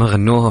لمغنيين ما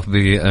غنوها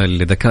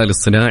بالذكاء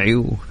الاصطناعي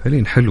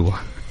وفعليا حلوة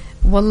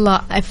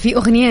والله. في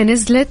أغنية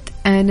نزلت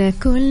أنا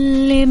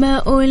كل ما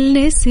أقول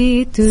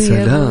نسيت،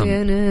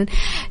 سلام،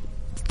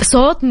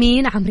 صوت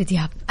مين؟ عمرو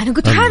دياب. أنا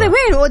قلت هذا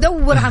وين؟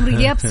 وأدور عمرو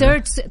دياب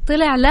سيرش،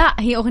 طلع لا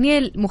هي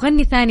أغنية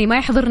مغني ثاني ما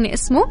يحضرني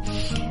اسمه،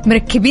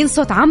 مركبين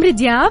صوت عمرو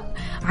دياب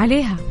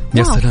عليها.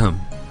 يا سلام،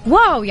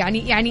 واو.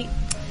 يعني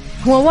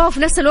هو واو في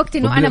نفس الوقت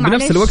انه انا معلش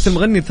بنفس الوقت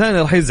المغني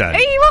الثاني راح يزعل.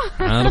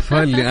 ايوه عارف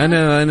اللي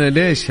انا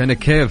ليش انا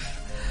كيف.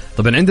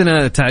 طبعا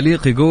عندنا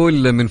تعليق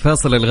يقول من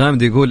فاصل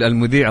الغامدي، يقول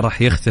المذيع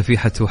راح يختفي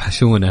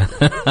حتوحشونا.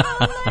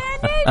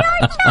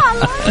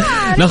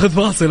 ناخذ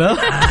فاصل.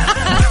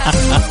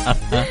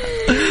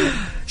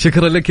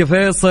 شكرا لك يا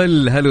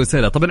فيصل، هلا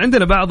وسهلا. طبعا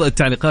عندنا بعض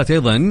التعليقات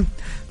ايضا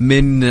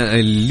من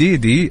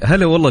ليدي.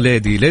 هلا والله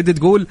ليدي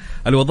تقول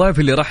الوظائف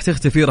اللي راح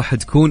تختفي راح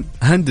تكون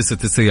هندسة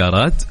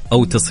السيارات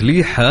او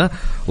تصليحها،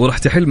 وراح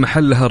تحل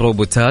محلها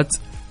الروبوتات،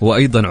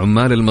 وايضا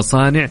عمال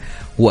المصانع،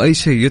 واي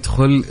شيء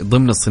يدخل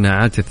ضمن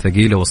الصناعات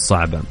الثقيلة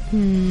والصعبة.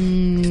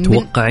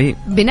 تتوقعي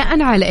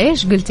بناء على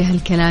ايش قلتي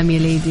هالكلام يا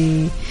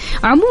ليدي؟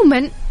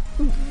 عموما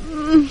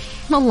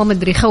والله ما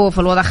ادري، خوف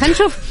الوضع. خلينا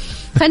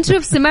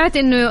نشوف. سمعت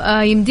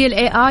انه يمدي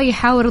الاي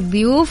يحاور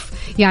الضيوف،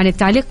 يعني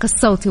التعليق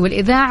الصوتي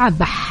والاذاعه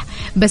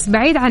بس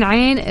بعيد عن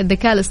عين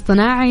الذكاء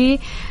الاصطناعي،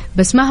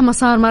 بس مهما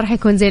صار ما راح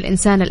يكون زي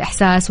الانسان،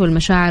 الاحساس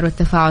والمشاعر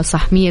والتفاعل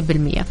صح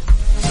 100%.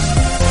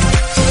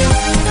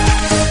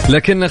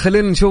 لكن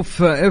خلينا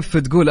نشوف.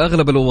 تقول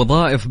أغلب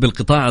الوظائف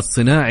بالقطاع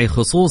الصناعي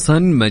خصوصا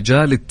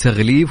مجال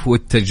التغليف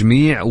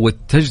والتجميع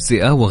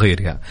والتجزئة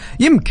وغيرها.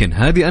 يمكن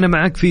هذه أنا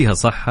معك فيها،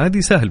 صح، هذه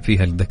سهل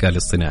فيها الذكاء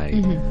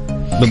الاصطناعي.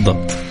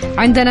 بالضبط.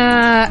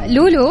 عندنا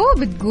لولو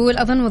بتقول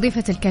أظن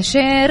وظيفة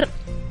الكاشير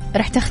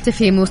رح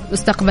تختفي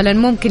مستقبلا.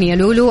 ممكن يا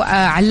لولو.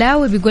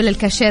 علاوي بيقول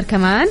الكاشير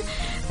كمان.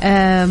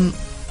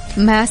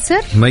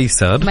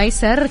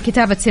 ميسر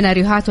كتابة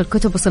سيناريوهات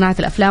والكتب وصناعة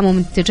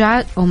الأفلام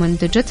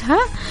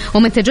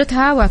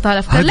ومنتجتها وإعطاء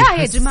الأفكار. لا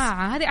يا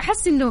جماعة، هذه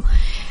أحس إنه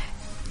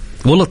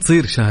والله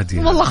تصير شادية.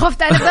 والله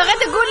خفت أنا، بغيت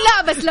أقول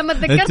لا بس لما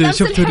تذكرت أنت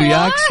شفت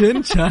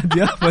الرياكشن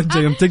شادية وجه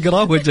يوم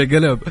تقرأ وجه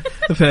قلب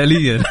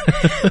فعليا.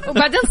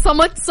 وبعدين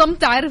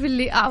صمت عارف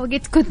اللي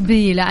وقت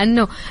كتبي،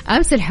 لأنه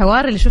أمس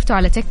الحوار اللي شفته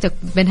على تيك توك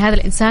بين هذا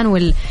الإنسان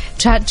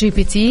والشات جي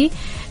بي تي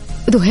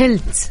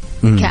ذهلت،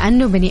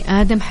 كأنه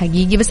بني آدم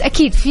حقيقي. بس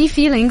أكيد في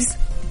فيلينجز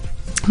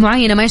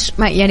معينة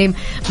ما يعني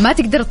ما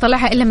تقدر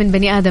تطلعها إلا من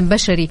بني آدم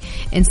بشري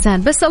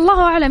إنسان، بس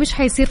الله أعلم مش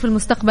حيصير في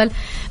المستقبل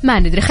ما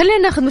ندري. خلينا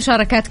ناخذ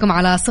مشاركاتكم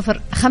على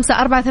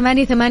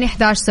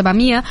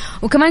 0548811700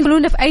 وكمان قولوا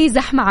لنا في أي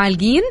زحمة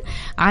عالقين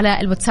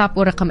على الواتساب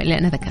والرقم اللي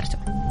أنا ذكرته.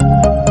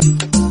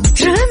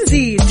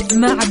 ترانزيت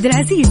مع عبد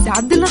العزيز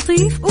عبد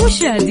اللطيف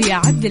وشادي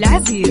عبد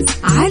العزيز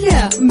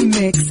على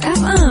ميكس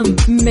اف ام.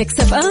 ميكس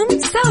اف ام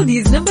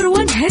سعوديز نمبر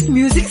 1 هيت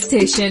ميوزك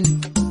ستيشن.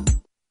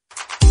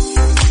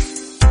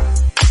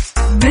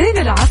 بين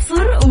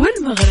العصر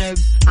والمغرب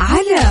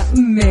على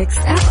ميكس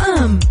اف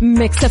ام.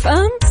 ميكس اف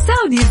ام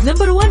سعوديز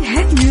نمبر 1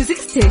 هيت ميوزك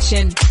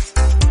ستيشن.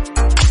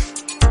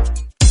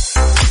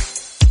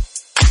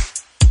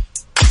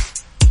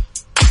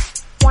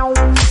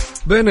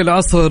 بين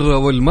العصر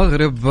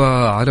والمغرب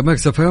على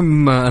ميكس اف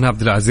ام. انا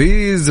عبد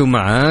العزيز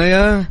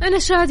ومعايا انا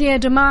شادي. يا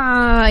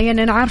جماعه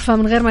يعني انا عارفه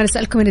من غير ما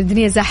نسالكم ان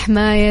الدنيا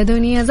زحمه، يا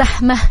دنيا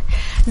زحمه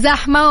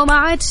زحمه وما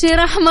عادش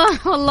رحمه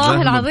والله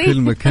زحمة العظيم. في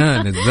كل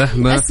مكان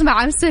الزحمه.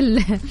 اسمع امس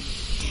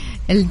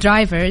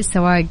الدرايفر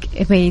السواق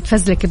يبي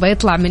يتفزلك، يبي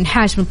يطلع من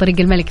حاش من طريق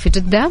الملك في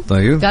جده.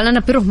 طيب قال انا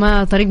بروح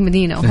ما طريق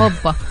مدينه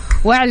وهوبا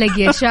واعلق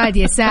يا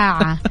شادي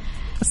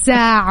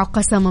ساعة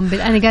قسما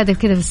بالله أنا قاعدة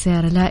كذا في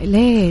السيارة. لا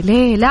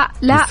ليه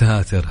لا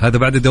ساتر، هذا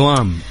بعد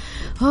الدوام.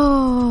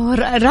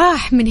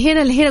 راح من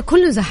هنا لهنا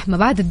كله زحمة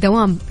بعد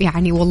الدوام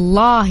يعني.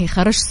 والله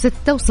خرجت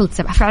 6 وصلت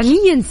 7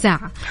 فعليا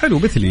ساعة. حلو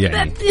مثلي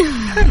يعني.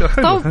 حلو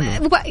خلنا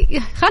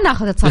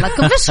ناخذ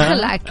اتصالاتكم. فش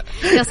خلقك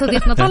يا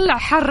صديقنا، طلع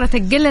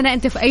حرتك، قل لنا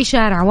أنت في أي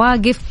شارع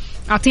واقف،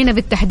 أعطينا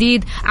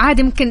بالتحديد.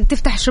 عادي ممكن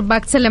تفتح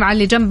شباك تسلم على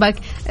اللي جنبك،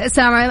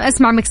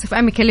 اسمع ميكس اف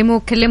ام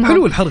يكلموك كلمهم.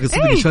 حلو الحرقة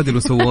صدق شادي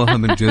اللي سواها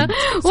من جد.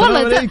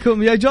 السلام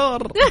عليكم يا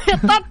جار.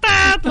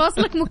 ططط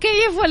واصلك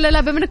مكيف ولا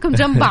لا بمنكم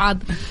جنب بعض.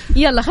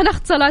 يلا خلينا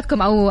ناخذ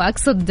اتصالاتكم او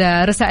اقصد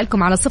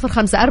رسائلكم على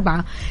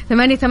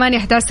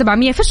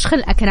 0548811700. فش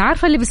خلقك، انا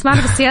عارفة اللي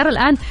بيسمعنا بالسيارة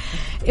الآن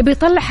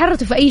بيطلع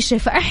حرته في أي شيء،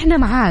 فإحنا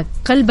معاك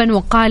قلبا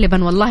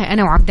وقالبا والله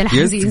أنا وعبد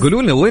العزيز.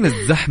 قولوا لنا وين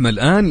الزحمة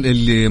الآن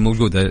اللي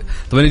موجودة.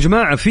 طبعا يا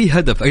جماعة في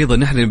هدف أيضا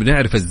نحن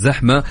بنعرف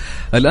الزحمة.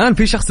 الآن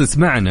في شخص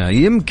يسمعنا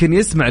يمكن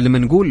يسمع لما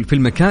نقول في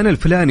المكان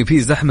الفلاني في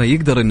زحمة،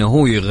 يقدر إنه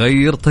هو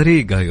يغير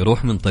طريقه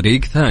يروح من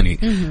طريق ثاني.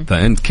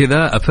 فأنت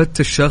كذا أفدت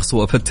الشخص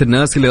وأفدت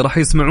الناس اللي راح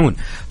يسمعون.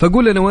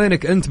 فقول لنا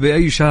وينك أنت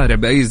بأي شارع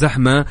بأي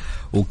زحمة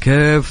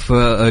وكيف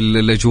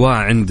الأجواء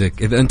عندك.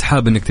 إذا أنت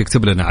حاب إنك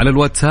تكتب لنا على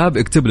الواتساب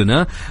اكتب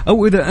لنا،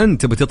 أو إذا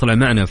أنت بتطلع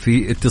معنا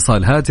في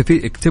اتصال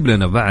هاتفي اكتب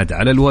لنا بعد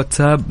على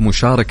الواتساب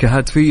مشاركة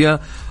هاتفية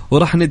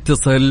وراح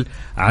نتصل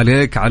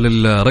عليك على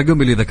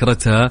الرقم اللي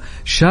ذكرتها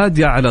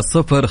شادية على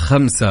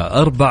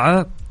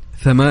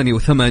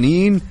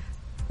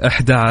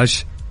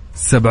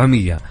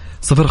 0548811700.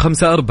 0548811700.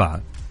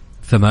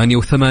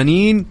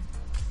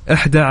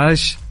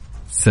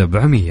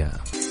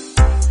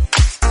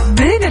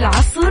 بين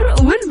العصر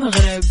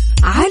والمغرب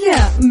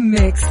على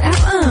ميكس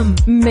اف ام.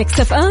 ميكس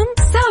اف ام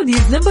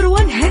سعوديز نمبر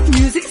 1 هيت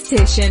ميوزك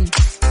ستيشن.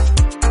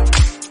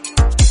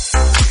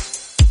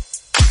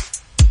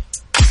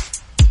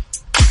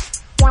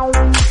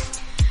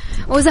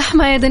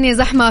 وزحمة يا دنيا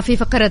زحمة في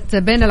فقرة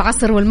بين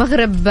العصر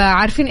والمغرب.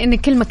 عارفين ان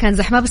كل مكان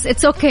زحمة بس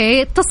اتس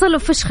اوكي. اتصلوا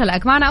فش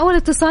خلقك معنا. اول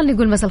اتصال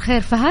نقول مساء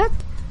الخير فهد.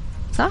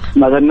 صح؟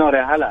 مساء النور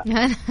يا هلا.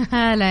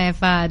 هلا يا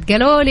فهد.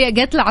 قالوا لي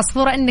قالت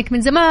العصفورة انك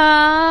من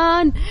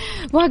زمان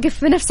واقف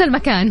في نفس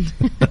المكان.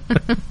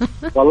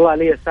 والله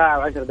لي ساعة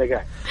و10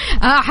 دقائق.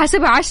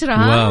 حاسبها 10.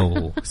 ها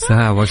واو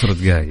ساعة و10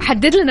 دقائق.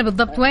 حدد لنا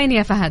بالضبط وين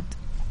يا فهد.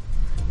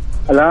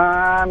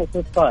 الآن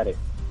وصلت صاري.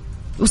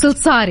 وصلت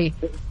صاري.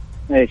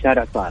 ايه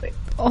شارع صاري.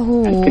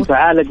 كنت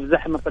أعالج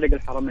زحمة طريق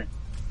الحرمين.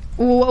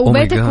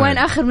 وبيتك وين؟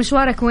 آخر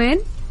مشوارك وين؟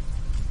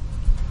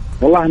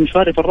 والله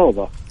مشواري في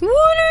الروضة.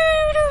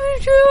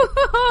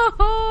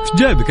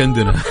 ايش جايبك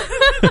عندنا؟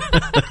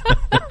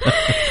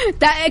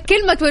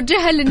 كلمة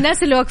توجهها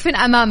للناس اللي واقفين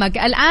أمامك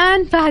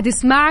الآن. فهد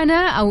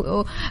يسمعنا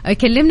أو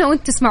يكلمنا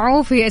وانت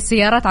تسمعوه في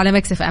السيارات على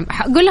ميكس اف ام.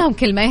 قول لهم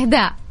كلمة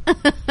إهداء.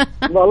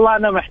 والله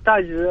أنا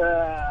محتاج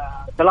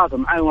 3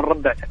 معاي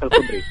ونربع تحت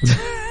الكوبري.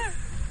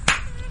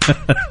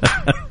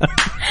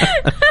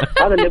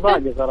 هذا اللي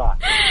باقي صراحة.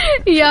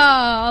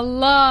 يا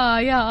الله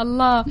يا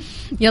الله.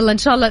 يلا إن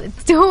شاء الله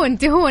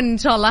تهون إن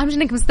شاء الله. أهم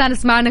شيء إنك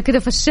مستانس معنا كده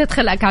فشيت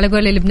خلقك على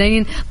قول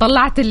اللبنانيين.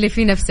 طلعت اللي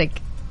في نفسك.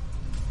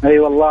 أي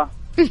والله.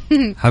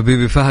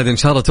 حبيبي فهد إن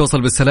شاء الله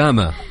توصل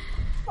بالسلامة.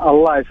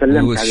 الله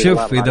يسلمك.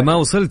 شوف إذا ما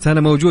وصلت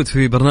أنا موجود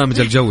في برنامج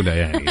الجولة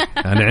يعني.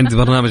 أنا عندي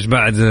برنامج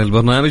بعد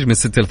البرنامج من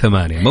 6 ل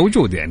 8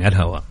 موجود يعني على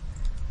الهواء.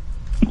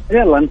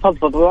 يلا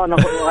نفضفض وانا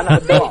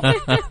الدوام.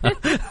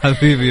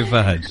 حبيبي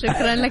فهد.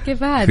 شكرا لك يا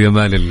فهد. في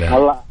امان الله.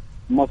 الله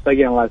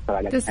موفقين. الله يستر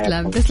عليك.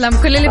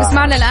 تسلم كل اللي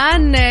بيسمعنا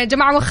الان.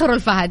 جماعه وخروا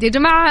الفهد يا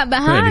جماعه.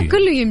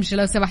 كله يمشي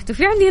لو سمحتوا.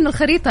 في عندي هنا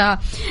الخريطه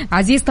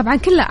عزيز طبعا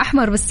كلها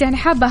احمر بس يعني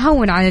حابه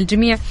اهون على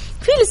الجميع.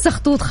 في لسه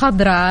خطوط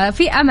خضراء.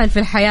 في امل في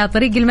الحياه.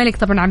 طريق الملك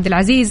طبعا عبد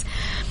العزيز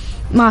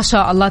ما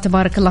شاء الله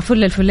تبارك الله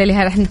فل الفلالي.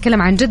 هذا احنا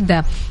نتكلم عن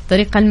جده.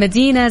 طريق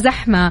المدينه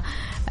زحمه.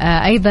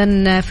 ايضا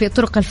في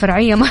الطرق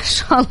الفرعيه ما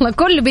شاء الله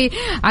كل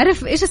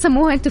عارف ايش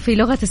يسموها انتم في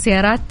لغه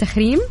السيارات؟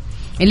 تخريم.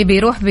 اللي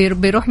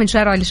بيروح من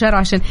شارع لشارع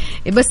عشان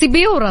بس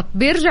بيورط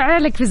بيرجع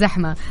لك في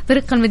زحمة.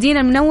 طريق المدينة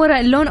المنورة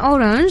اللون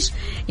أورانج،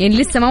 يعني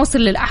لسه ما وصل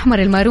للأحمر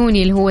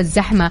الماروني اللي هو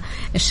الزحمة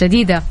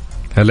الشديدة.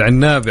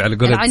 العنابي على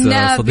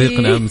قولة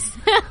صديقنا أمس.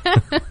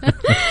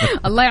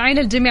 الله يعين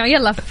الجميع.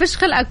 يلا فش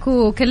خلقك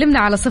وكلمنا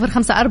على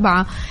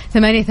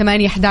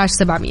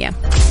 0548811700.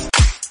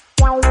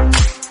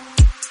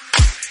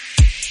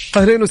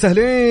 أهلين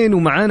وسهلين،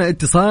 ومعانا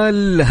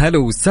اتصال. هلا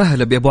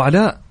وسهلا بأبو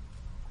علاء.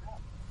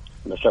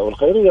 مساء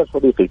الخير يا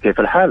صديقي، كيف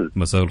الحال؟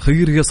 مساء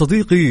الخير يا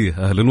صديقي،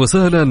 أهلا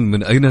وسهلا.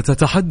 من أين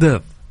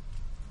تتحدث؟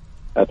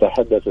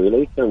 أتحدث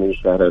إليك من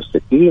شارع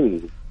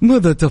 60.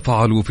 ماذا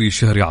تفعل في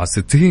شارع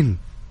 60؟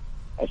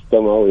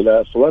 أستمع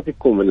إلى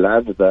أصواتكم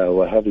العذبة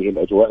وهذه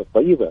الأجواء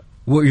الطيبة.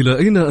 وإلى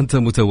أين أنت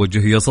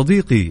متوجه يا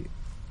صديقي؟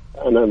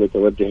 أنا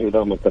متوجه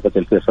إلى منطقة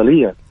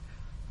الفيصلية.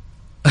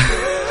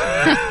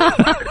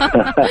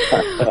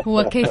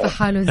 وكيف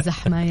حال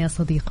الزحمة يا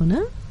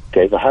صديقنا؟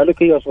 كيف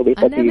حالك يا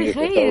صديقتي؟ أنا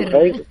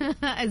بخير.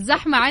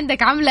 الزحمة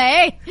عندك عاملة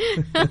إيه؟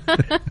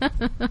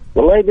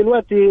 والله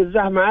دلوقتي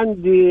الزحمة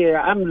عندي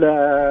عاملة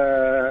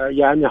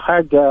يعني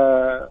حاجة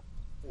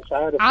مش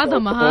عارف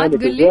عظمة. ها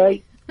تقول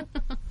لي.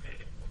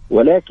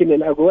 ولكن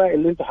الأجواء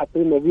اللي انتم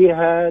حاطين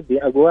بيها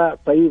دي أجواء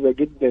طيبة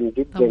جدا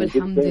جدا. طب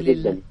الحمد جدا لله.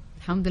 جدا.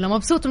 الحمد لله،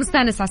 مبسوط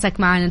ومستانس عساك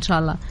معانا إن شاء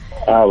الله.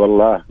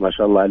 والله ما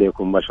شاء الله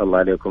عليكم، ما شاء الله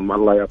عليكم،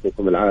 الله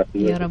يعطيكم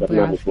العافية يا رب.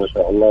 برنامج ما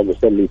شاء الله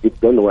مسلي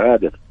جدا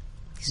وهادف.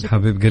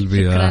 حبيب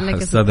قلبي يا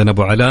أستاذنا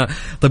أبو علاء.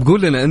 طيب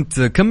قول لنا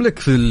أنت كم لك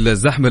في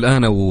الزحمة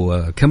الآن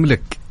وكم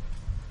لك؟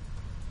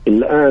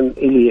 الآن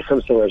إلي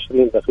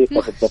 25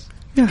 دقيقة بالضبط.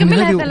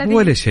 كملها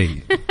ولا شيء.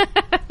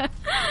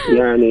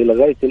 يعني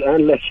لغاية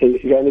الآن لا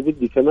شيء، يعني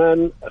بدي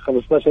كمان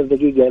 15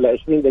 دقيقة إلى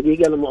 20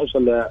 دقيقة لما أوصل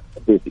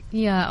لبيتي.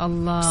 يا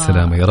الله.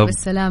 السلامة يا رب.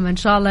 بالسلامة إن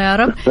شاء الله يا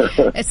رب.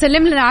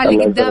 سلم لنا على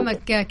اللي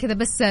قدامك كذا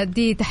بس،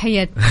 دي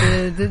تحية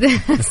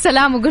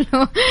السلام، وقول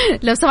له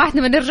لو سمحت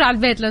ما نرجع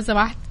البيت لو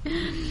سمحت.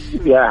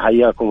 يا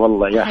حياكم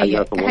والله، يا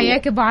حياكم الله.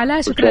 حياك أبو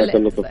علاء. شكرا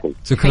لك.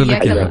 شكرا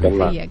لك. حياك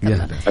الله.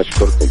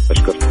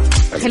 أشكركم.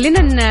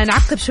 خلينا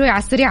نعقب شوي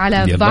على السريع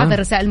على بعض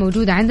الرسائل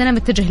الموجودة عندنا.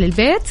 متجه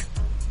للبيت.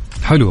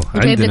 حلو.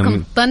 جايب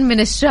لكم طن من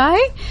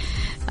الشاي.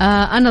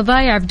 أنا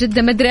ضايع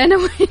بجدة ما أدري أنا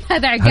وين.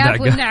 هذا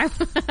عقاب والنعم.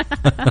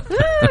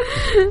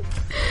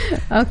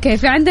 أوكي،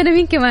 في عندنا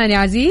مين كمان يا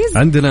عزيز؟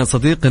 عندنا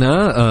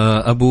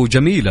صديقنا أبو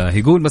جميلة،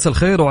 يقول مساء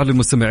الخير وعلى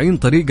المستمعين.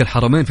 طريق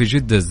الحرمين في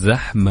جدة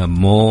زحمة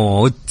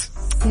موت.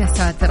 يا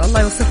ساتر،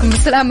 الله يوصلكم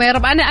بالسلامة يا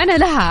رب. أنا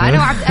لها أنا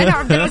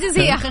وعبد العزيز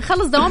هي أخي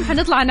خلص دوام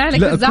حنطلع نعلق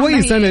لا الزحمة.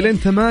 كويس أنا لين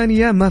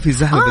 8 ما في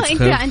زحمة.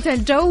 أنت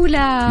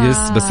الجولة.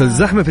 يس بس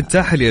الزحمة في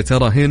التاحل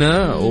ترى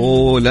هنا.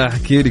 لا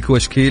أحكي لك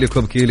واشكي لك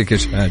وابكي لك يا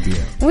شادية.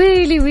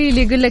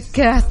 ويلي يقول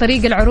لك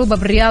طريق العروبة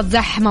بالرياض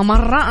زحمة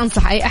مرة،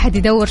 أنصح أي أحد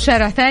يدور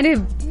شارع ثاني.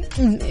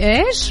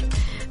 إيش؟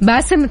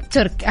 باسم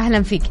الترك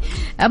أهلا فيك.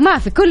 ما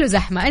في كله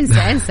زحمة،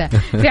 انسى.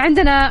 في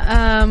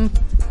عندنا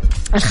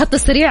الخط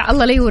السريع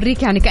الله لا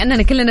يوريك، يعني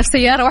كأننا كلنا في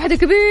سيارة واحدة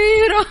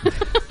كبيرة.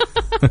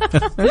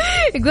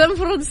 يقول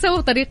المفروض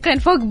يسووا طريقين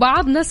فوق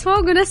بعض، ناس فوق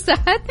وناس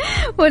تحت،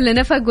 ولا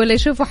نفق ولا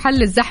يشوفوا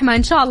حل الزحمة.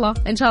 إن شاء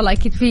الله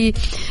أكيد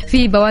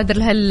في بوادر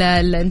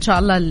إن شاء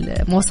الله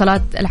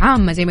المواصلات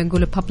العامة زي ما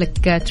نقول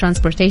public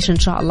transportation إن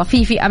شاء الله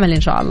في أمل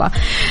إن شاء الله.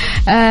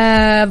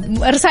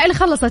 الرسائل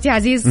خلصت يا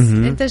عزيز.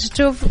 أنت شو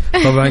تشوف؟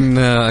 طبعا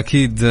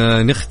أكيد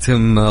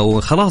نختم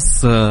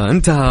وخلاص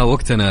انتهى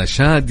وقتنا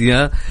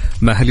شادية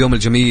مع اليوم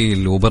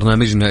الجميل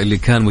وبرنامجنا اللي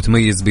كان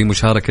متميز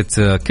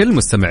بمشاركة كل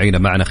مستمعينا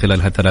معنا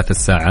خلال هالثلاث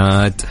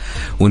ساعات،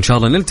 وإن شاء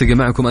الله نلتقي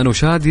معكم أنا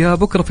وشادية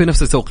بكرة في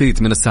نفس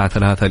التوقيت من الساعة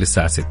 3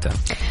 للساعة 6.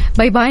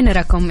 باي باي،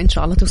 نراكم إن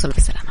شاء الله توصلوا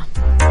بسلامة.